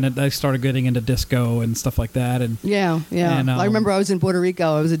 went in, they started getting into disco and stuff like that. And Yeah. And, I remember I was in Puerto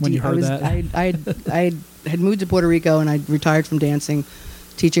Rico. I was when you heard that. I had moved to Puerto Rico, and I retired from dancing,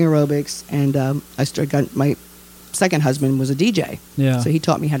 teaching aerobics, and got my second husband was a DJ. Yeah. So he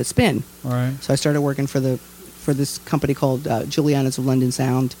taught me how to spin. all right. So I started working for this company called Juliana's of London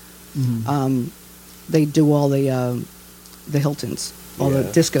Sound. Mhm. They do all the Hiltons, all the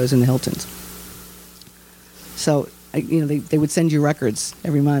Yeah. discos in the Hiltons. So they would send you records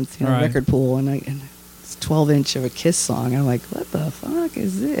every month, Right. record pool, and it's 12-inch of a Kiss song. I'm like, what the fuck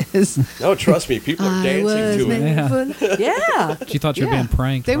is this? No, trust me, people are I dancing was to it. made Yeah. for- yeah. She thought you were Yeah. being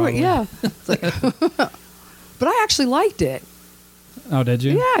pranked. They were, probably. yeah. It's like, but I actually liked it. Oh, did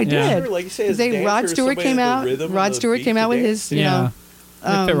you? Yeah, I did. Sure, like you say, as a Rod dancer, Stewart somebody came has the out. rhythm and Rod the Stewart beat came to out with dance his, to. Yeah.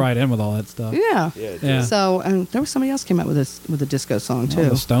 They fit right in with all that stuff. Yeah. Yeah, it Yeah. does. So there was somebody else came out with a disco song Well, too.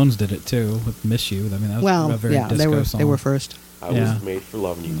 the Stones did it too with "Miss You." I mean, that was Well, a very yeah, disco they song. were first. I Yeah. was made for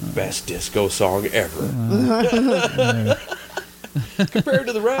loving you. Best disco song ever. Yeah. Compared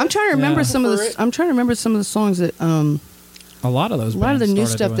to the rest. I'm trying to remember Yeah. some of the. For it. I'm trying to remember some of the songs that A lot of those. a lot of the bands new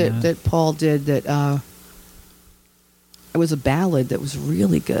started stuff doing that Paul did. That it was a ballad that was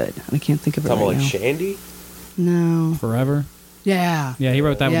really good. And I can't think of it Talking right like now. Shandy? No. Forever. Yeah. Yeah, he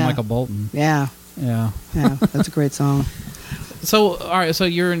wrote that Yeah. with Michael Bolton. Yeah. Yeah. Yeah. That's a great song. So, all right.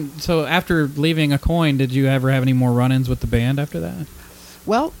 So after leaving A Coin, did you ever have any more run-ins with the band after that?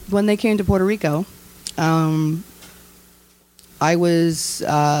 Well, when they came to Puerto Rico, I was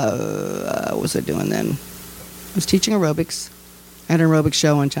what was I doing then? I was teaching aerobics. I had an aerobics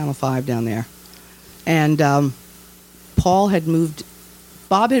show on Channel 5 down there, and Paul had moved.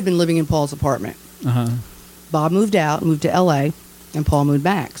 Bob had been living in Paul's apartment. Bob moved out, moved to L.A., and Paul moved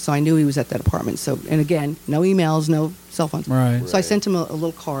back. So I knew he was at that apartment. So, and again, no emails, no cell phones. Right. So I sent him a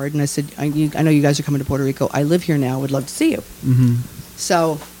little card, and I said, I know you guys are coming to Puerto Rico. I live here now. Would love to see you.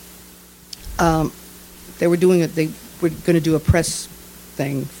 So they were doing it. They were going to do a press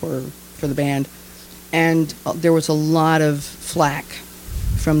thing for the band, and there was a lot of flack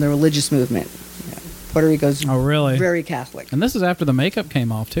from the religious movement. Puerto Rico's really? Very Catholic. And this is after the makeup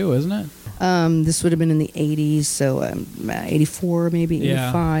came off, too, isn't it? This would have been in the 80s, so 84, maybe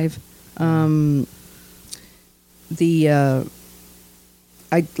 85.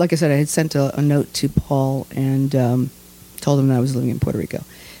 Like I said, I had sent a note to Paul and told him that I was living in Puerto Rico.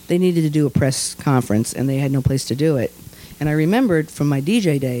 They needed to do a press conference, and they had no place to do it. And I remembered from my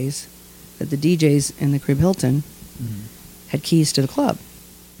DJ days that the DJs in the Crib Hilton had keys to the club,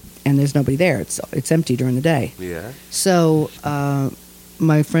 and there's nobody there. It's empty during the day. Yeah. So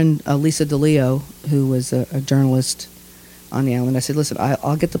my friend Lisa DeLeo, who was a journalist on the island, I said, listen,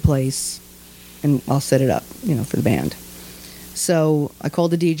 I'll get the place and I'll set it up, for the band. So I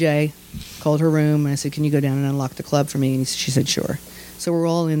called the DJ, called her room, and I said, can you go down and unlock the club for me? And she said, sure. So we're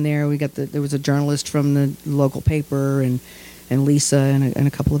all in there. There was a journalist from the local paper and Lisa and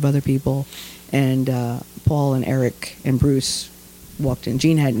a couple of other people. And Paul and Eric and Bruce walked in.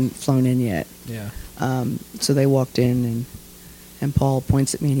 Gene hadn't flown in yet. Yeah. So they walked in, and Paul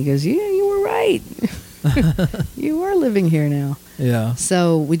points at me and he goes, yeah, you were right. You are living here now. Yeah.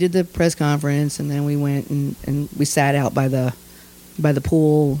 So we did the press conference, and then we went and we sat out by the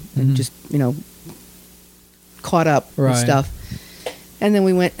pool and just, caught up with stuff. And then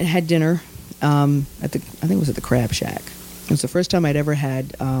we went and had dinner I think it was at the Crab Shack. It was the first time I'd ever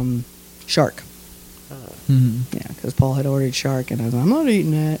had shark. Yeah, because Paul had ordered shark, and I was like, I'm not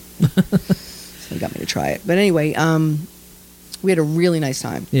eating that. So he got me to try it. But anyway, we had a really nice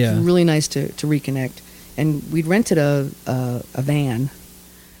time. Yeah. It was really nice to reconnect. And we'd rented a van.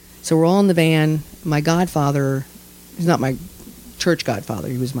 So we're all in the van. My godfather, he's not my church godfather,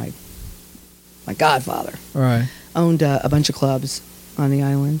 he was my godfather. Right. Owned a bunch of clubs on the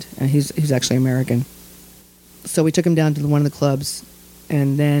island, and he's actually American. So we took him down to one of the clubs,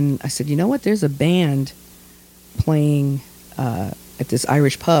 and then I said, you know what, there's a band playing at this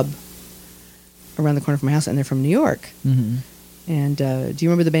Irish pub around the corner from my house, and they're from New York. Mm-hmm. And do you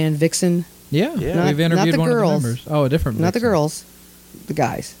remember the band Vixen? Yeah. Yeah. We've interviewed not the one girls. of the members. Oh, a different Not the Vixen. girls, the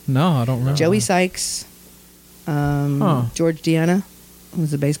guys. No, I don't remember. Joey Sykes, George Deanna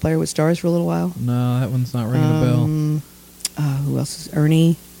was the bass player with Stars for a little while. No, that one's not ringing a bell. Who else is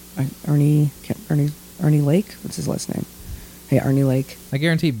Ernie Lake? What's his last name? Hey, Ernie Lake. I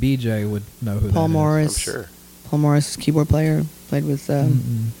guarantee BJ would know who Paul that Morris. I'm sure. Paul Morris, keyboard player, played with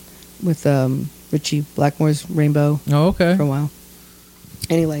Richie Blackmore's Rainbow is. Oh, okay. for a while.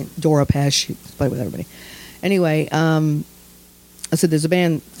 Anyway, Dora Pesh, she played with everybody. Anyway, I said there's a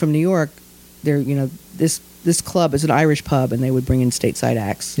band from New York. They're this club is an Irish pub, and they would bring in stateside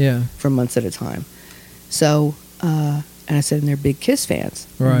acts Yeah. for months at a time. So, and I said, and they're big Kiss fans.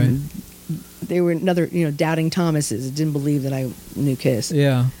 Right. And they were another, doubting Thomases. Didn't believe that I knew Kiss.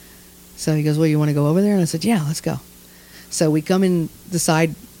 Yeah. So he goes, well, you want to go over there? And I said, yeah, let's go. So we come in the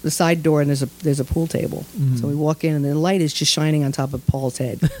side door, and there's a pool table. Mhm. So we walk in, and the light is just shining on top of Paul's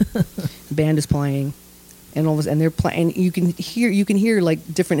head. The band is playing, and all of a sudden they're playing. You can hear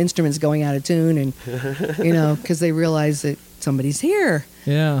like different instruments going out of tune, and because they realize that somebody's here.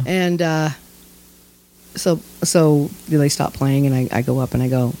 Yeah. And so they stop playing, and I go up and I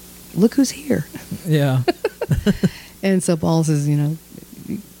go, look who's here. Yeah. And so Paul says, you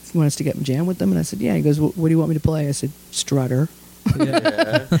want us to get jam with them? And I said, yeah. He goes, what do you want me to play? I said, Strutter.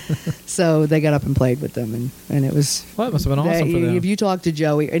 Yeah. So they got up and played with them, and it was. Well, that must have been awesome for them. If you talk to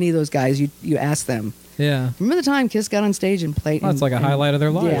Joey, any of those guys, you ask them. Yeah. Remember the time Kiss got on stage and played? Well, it's like a highlight of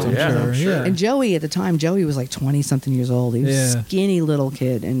their lives, Yeah. I'm Yeah, sure. I'm sure. Yeah. And Joey at the time, Joey was like 20-something years old. He was a Yeah. skinny little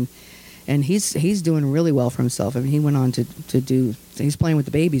kid, and he's doing really well for himself. I mean, he went on to do. He's playing with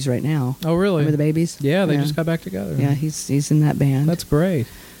the Babies right now. Oh, really? Remember the Babies? Yeah, they just got back together. Yeah, he's in that band. That's great.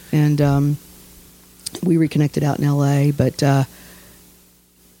 And we reconnected out in L.A. But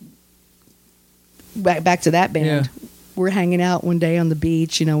back to that band. Yeah. We're hanging out one day on the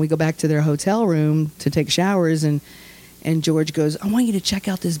beach. We go back to their hotel room to take showers, and George goes, I want you to check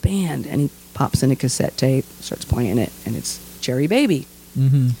out this band. And he pops in a cassette tape, starts playing it, and it's Cherry Baby.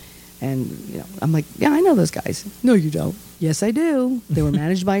 Mm-hmm. And I'm like, yeah, I know those guys. No, you don't. Yes, I do. They were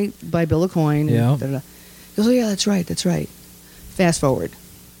managed by Bill Aucoin. Yeah. He goes, oh yeah, that's right. Fast forward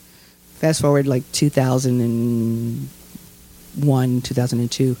like 2001,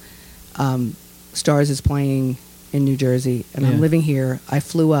 2002. Stars is playing in New Jersey, and I'm Yeah. living here. I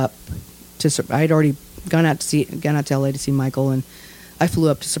flew up I had already gone out to LA to see Michael, and I flew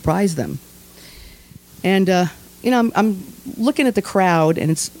up to surprise them. And I'm looking at the crowd, and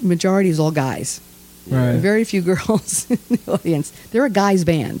it's majority is all guys. Right. Very few girls in the audience. They're a guys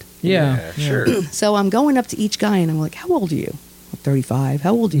band. Yeah. Sure. So I'm going up to each guy, and I'm like, how old are you? I'm 35.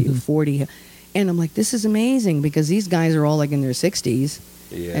 How old are you? 40. And I'm like, this is amazing, because these guys are all like in their 60s,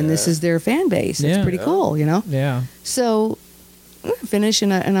 Yeah. and this is their fan base. It's Yeah. pretty cool, Yeah. So I finish,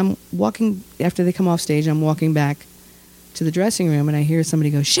 and I'm walking, after they come off stage, I'm walking back to the dressing room, and I hear somebody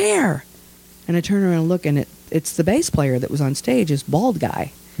go, Cher! And I turn around and look, and it's the bass player that was on stage, this bald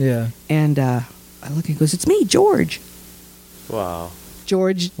guy. Yeah. And I look, and he goes, it's me, George. Wow.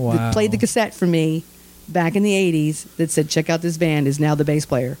 George Wow. that played the cassette for me back in the 80s that said, check out this band, is now the bass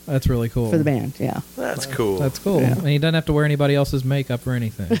player That's really cool. for the band. Yeah. That's cool. That's cool. Yeah. And he doesn't have to wear anybody else's makeup or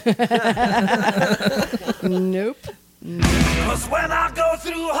anything. Nope. Cause when I go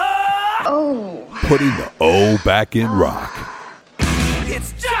through her, Putting the O back in rock.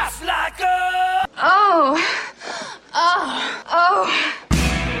 it's just like a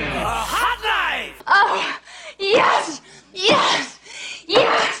hot knife. Yes! Yes!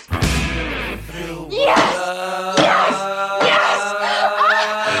 Yes! Yes! Yes!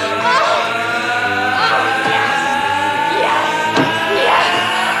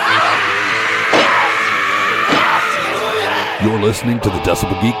 You're listening to the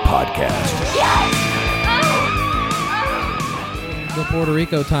Decibel Geek Podcast. The Puerto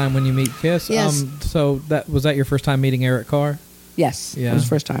Rico time when you meet Kiss. Yes. So was that your first time meeting Eric Carr? Yes. Yeah. It was the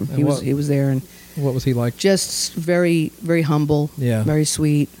first time. And He what- was there, and What was he like? just very, very humble. Yeah. Very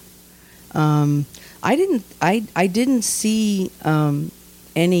sweet. I didn't see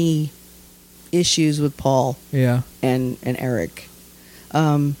any issues with Paul Yeah. and Eric.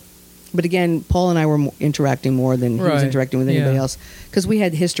 But again, Paul and I were interacting more than he was Right. interacting with anybody Yeah. else, because we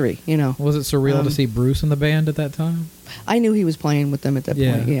had history. Was it surreal to see Bruce in the band at that time? I knew he was playing with them at that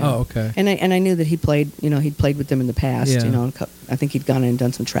point. Yeah. Oh, okay. And I knew that he played. He'd played with them in the past. Yeah. I think he'd gone in and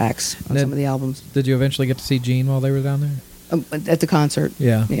done some tracks on Did- some of the albums. Did you eventually get to see Gene while they were down there? At the concert.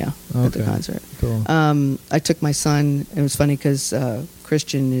 Yeah. Yeah. At the Okay. concert. Cool. I took my son. It was funny because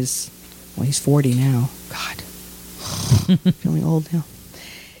Christian he's 40 now. God, feeling old now.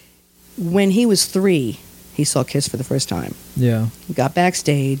 When he was 3, he saw Kiss for the first time. Yeah. He got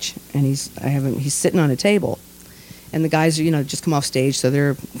backstage, and he's sitting on a table, and the guys just come off stage, so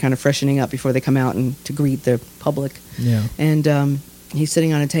they're kind of freshening up before they come out and to greet the public. Yeah. And he's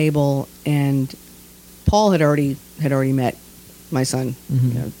sitting on a table, and Paul had already met my son.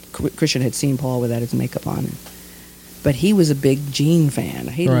 Mhm. Christian had seen Paul without his makeup on, but he was a big Gene fan.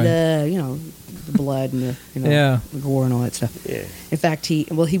 He Right. loved, the blood and the Yeah. the gore and all that stuff. Yeah. In fact, he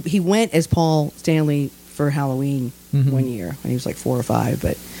went as Paul Stanley for Halloween Mhm. one year when he was like 4 or 5,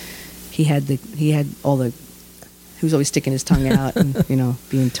 but he had all the. He was always sticking his tongue out and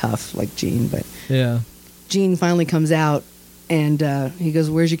being tough like Gene, but. Yeah. Gene finally comes out, and he goes,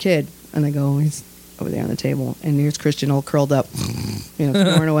 "Where's your kid?" And I go, "He's over there on the table." And here's Christian all curled up,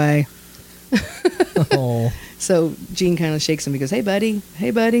 snoring away. Oh. So Gene kind of shakes him. He goes, "Hey, buddy.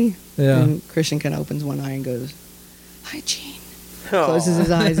 Hey, buddy." Yeah. And Christian kind of opens one eye and goes, "Hi, Gene." Closes his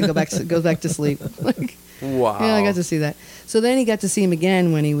eyes and goes back to sleep. Like, Wow. yeah, I got to see that. So then he got to see him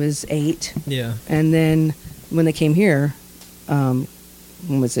again when he was 8, Yeah. and then when they came here, when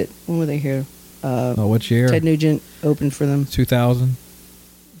was it? When were they here? Oh, which year? Ted Nugent opened for them. 2000.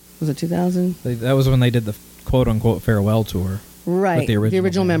 Was it 2000? That was when they did the quote unquote farewell tour. Right. With the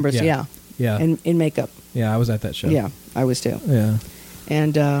original band. members, yeah. Yeah. And in makeup. Yeah, I was at that show. Yeah, I was too. Yeah.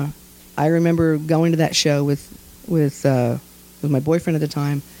 And I remember going to that show with my boyfriend at the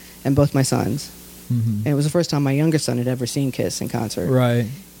time and both my sons. Mhm. And it was the first time my younger son had ever seen Kiss in concert. Right.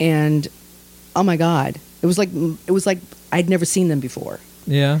 And oh my God, it was like I'd never seen them before.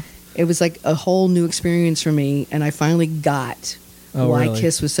 Yeah. It was like a whole new experience for me, and I finally got why really?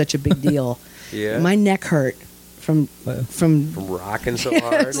 Kiss was such a big deal. Yeah. My neck hurt from From rocking so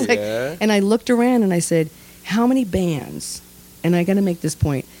hard. It's like- Yeah. And I looked around and I said, "How many bands?" And I got to make this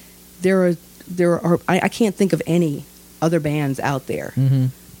point. There are I can't think of any other bands out there Mhm.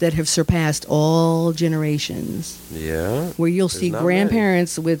 that have surpassed all generations. Yeah. Where you'll There's see not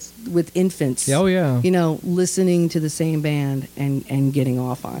grandparents with infants. Oh, yeah. You know, listening to the same band and getting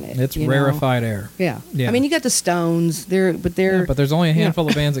off on it. It's you know? rarefied air. Yeah. Yeah. I mean, you got the Stones. They're Yeah, but there's only a yeah. handful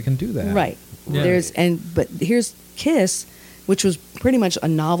of bands that can do that. right. Yeah. But here's Kiss, which was pretty much a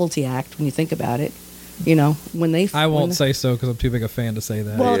novelty act when you think about it. You know, when they I won't say so because I'm too big a fan to say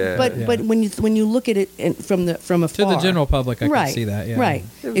that. well, Yeah. but when you look at it from afar, to the general public, I right, can see that. Yeah. Right.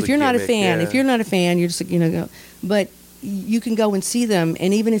 It was If a you're not a gimmick, fan, yeah. if you're not a fan, you're just go. But you can go and see them,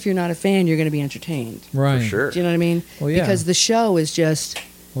 and even if you're not a fan, you're going to be entertained. Right. For sure. Do you know what I mean? Well, yeah. Because the show is just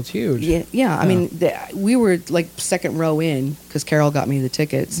Well, it's huge. yeah. I mean, we were like second row in because Carol got me the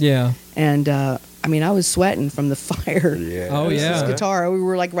tickets. Yeah. And I mean, I was sweating from the fire. Yeah. Oh, This yeah. guitar. We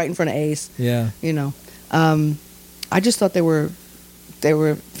were like right in front of Ace. Yeah. You know, I just thought they were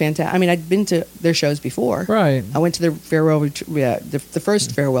fantastic. I mean, I'd been to their shows before. Right. I went to their farewell, the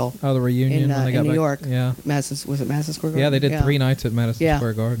first farewell Oh, the reunion in, when they got in New back. York. Yeah. Was it Madison Square Garden? Yeah, they did 3 nights at Madison Yeah.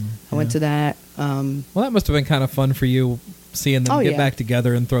 Square Garden. I went Yeah. to that. Well, that must have been kind of fun for you seeing them Oh, get yeah. back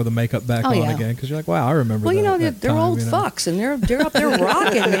together and throw the makeup back Oh, on yeah. again because you're like, wow, I remember. Well, you know, that they're time, old you know? fucks, and they're up there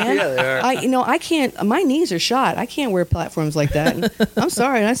rocking, man. Yeah, they are. I can't. My knees are shot. I can't wear platforms like that. And I'm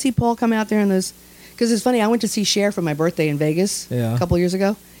sorry. And I see Paul come out there in those. Because it's funny. I went to see Cher for my birthday in Vegas Yeah. a couple years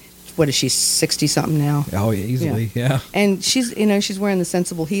ago. What is she? 60 something now. Oh, yeah, easily. Yeah. And she's wearing the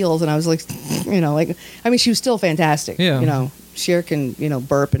sensible heels, and I was like, I mean, she was still fantastic. Yeah. Cher can,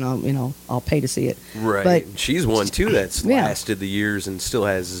 burp, and I'll pay to see it. Right. But She's one too that's Yeah. lasted the years and still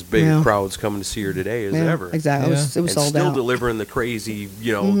has as big Yeah. crowds coming to see her today as yeah, ever. exactly. Yeah. It was And sold still out. delivering the crazy,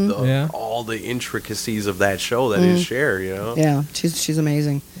 Yeah. all the intricacies of that show that is Cher, Yeah, she's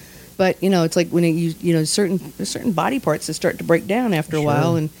amazing. But it's like when there's certain body parts that start to break down after a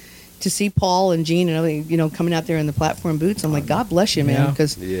while, and to see Paul and Gene and everything, coming out there in the platform boots, I'm like, God bless you, man, Yeah.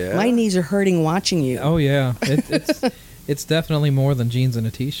 because Yeah. my knees are hurting watching you. Oh yeah, it's definitely more than jeans and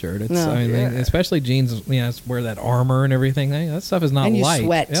a t-shirt. It's No. I mean, Yeah. especially jeans. It's wear that armor and everything. That stuff is not and you light.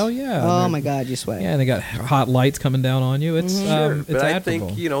 sweat. Oh yeah. Oh They're- my God, you sweat. Yeah, and they got hot lights coming down on you. It's Sure, it's but I admirable.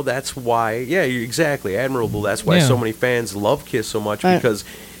 think that's why. Yeah, you're exactly admirable. That's why Yeah. so many fans love Kiss so much because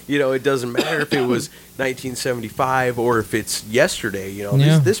it doesn't matter if it was 1975 or if it's yesterday.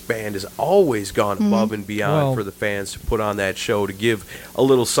 Yeah. This band has always gone above and beyond Well- for the fans to put on that show to give a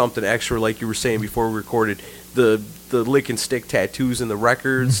little something extra, like you were saying before we recorded. The lick and stick tattoos in the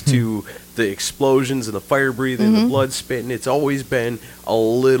records to the explosions and the fire breathing, the blood spitting. It's always been a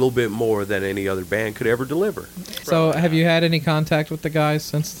little bit more than any other band could ever deliver. So, have you had any contact with the guys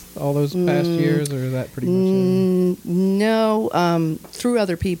since all those past years, or is that pretty much? No, through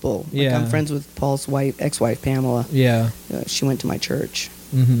other people. Like, Yeah. I'm friends with Paul's ex-wife Pamela. Yeah. She went to my church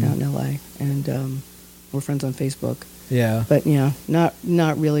Mhm. out in LA, and we're friends on Facebook. Yeah. But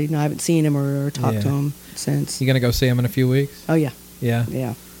not really. No, I haven't seen him or talked to Yeah. him since. You gonna go see him in a few weeks? Oh yeah, Yeah.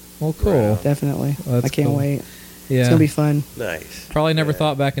 yeah, Well, cool. definitely. Well, that's I can't cool. wait. Yeah. It's gonna be fun. Nice. Probably never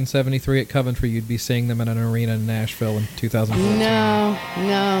thought back in '73 at Coventry you'd be seeing them in an arena in Nashville in 2014. No,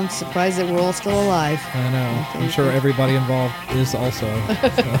 I'm surprised that we're all still alive. I know. I'm sure everybody involved is also.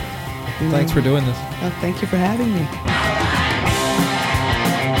 So, thanks for doing this. Oh, thank you for having me.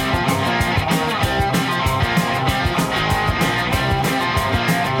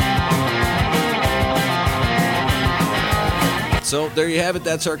 So there you have it.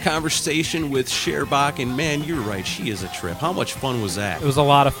 That's our conversation with Cher Bach. And man, you're right. She is a trip. How much fun was that? It was a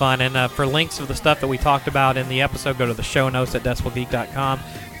lot of fun. And for links of the stuff that we talked about in the episode, go to the show notes at decibelgeek.com.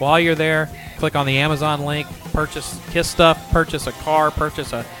 While you're there, click on the Amazon link, purchase Kiss stuff, purchase a car,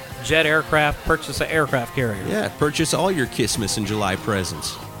 purchase a jet aircraft, purchase an aircraft carrier. Yeah, purchase all your Kissmas in July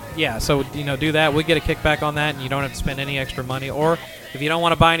presents. Yeah, so do that. We get a kickback on that, and you don't have to spend any extra money. Or if you don't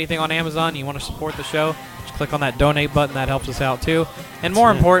want to buy anything on Amazon, and you want to support the show, just click on that donate button. That helps us out too. And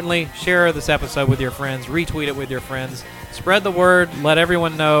more importantly, share this episode with your friends, retweet it with your friends, spread the word, let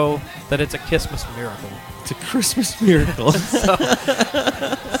everyone know that it's a Kissmas miracle. It's a Christmas miracle.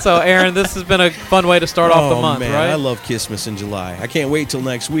 So, Aaron, this has been a fun way to start off the month, man, right? I love Kissmas in July. I can't wait till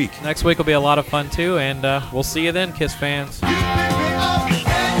next week. Next week will be a lot of fun too, and we'll see you then, Kiss fans.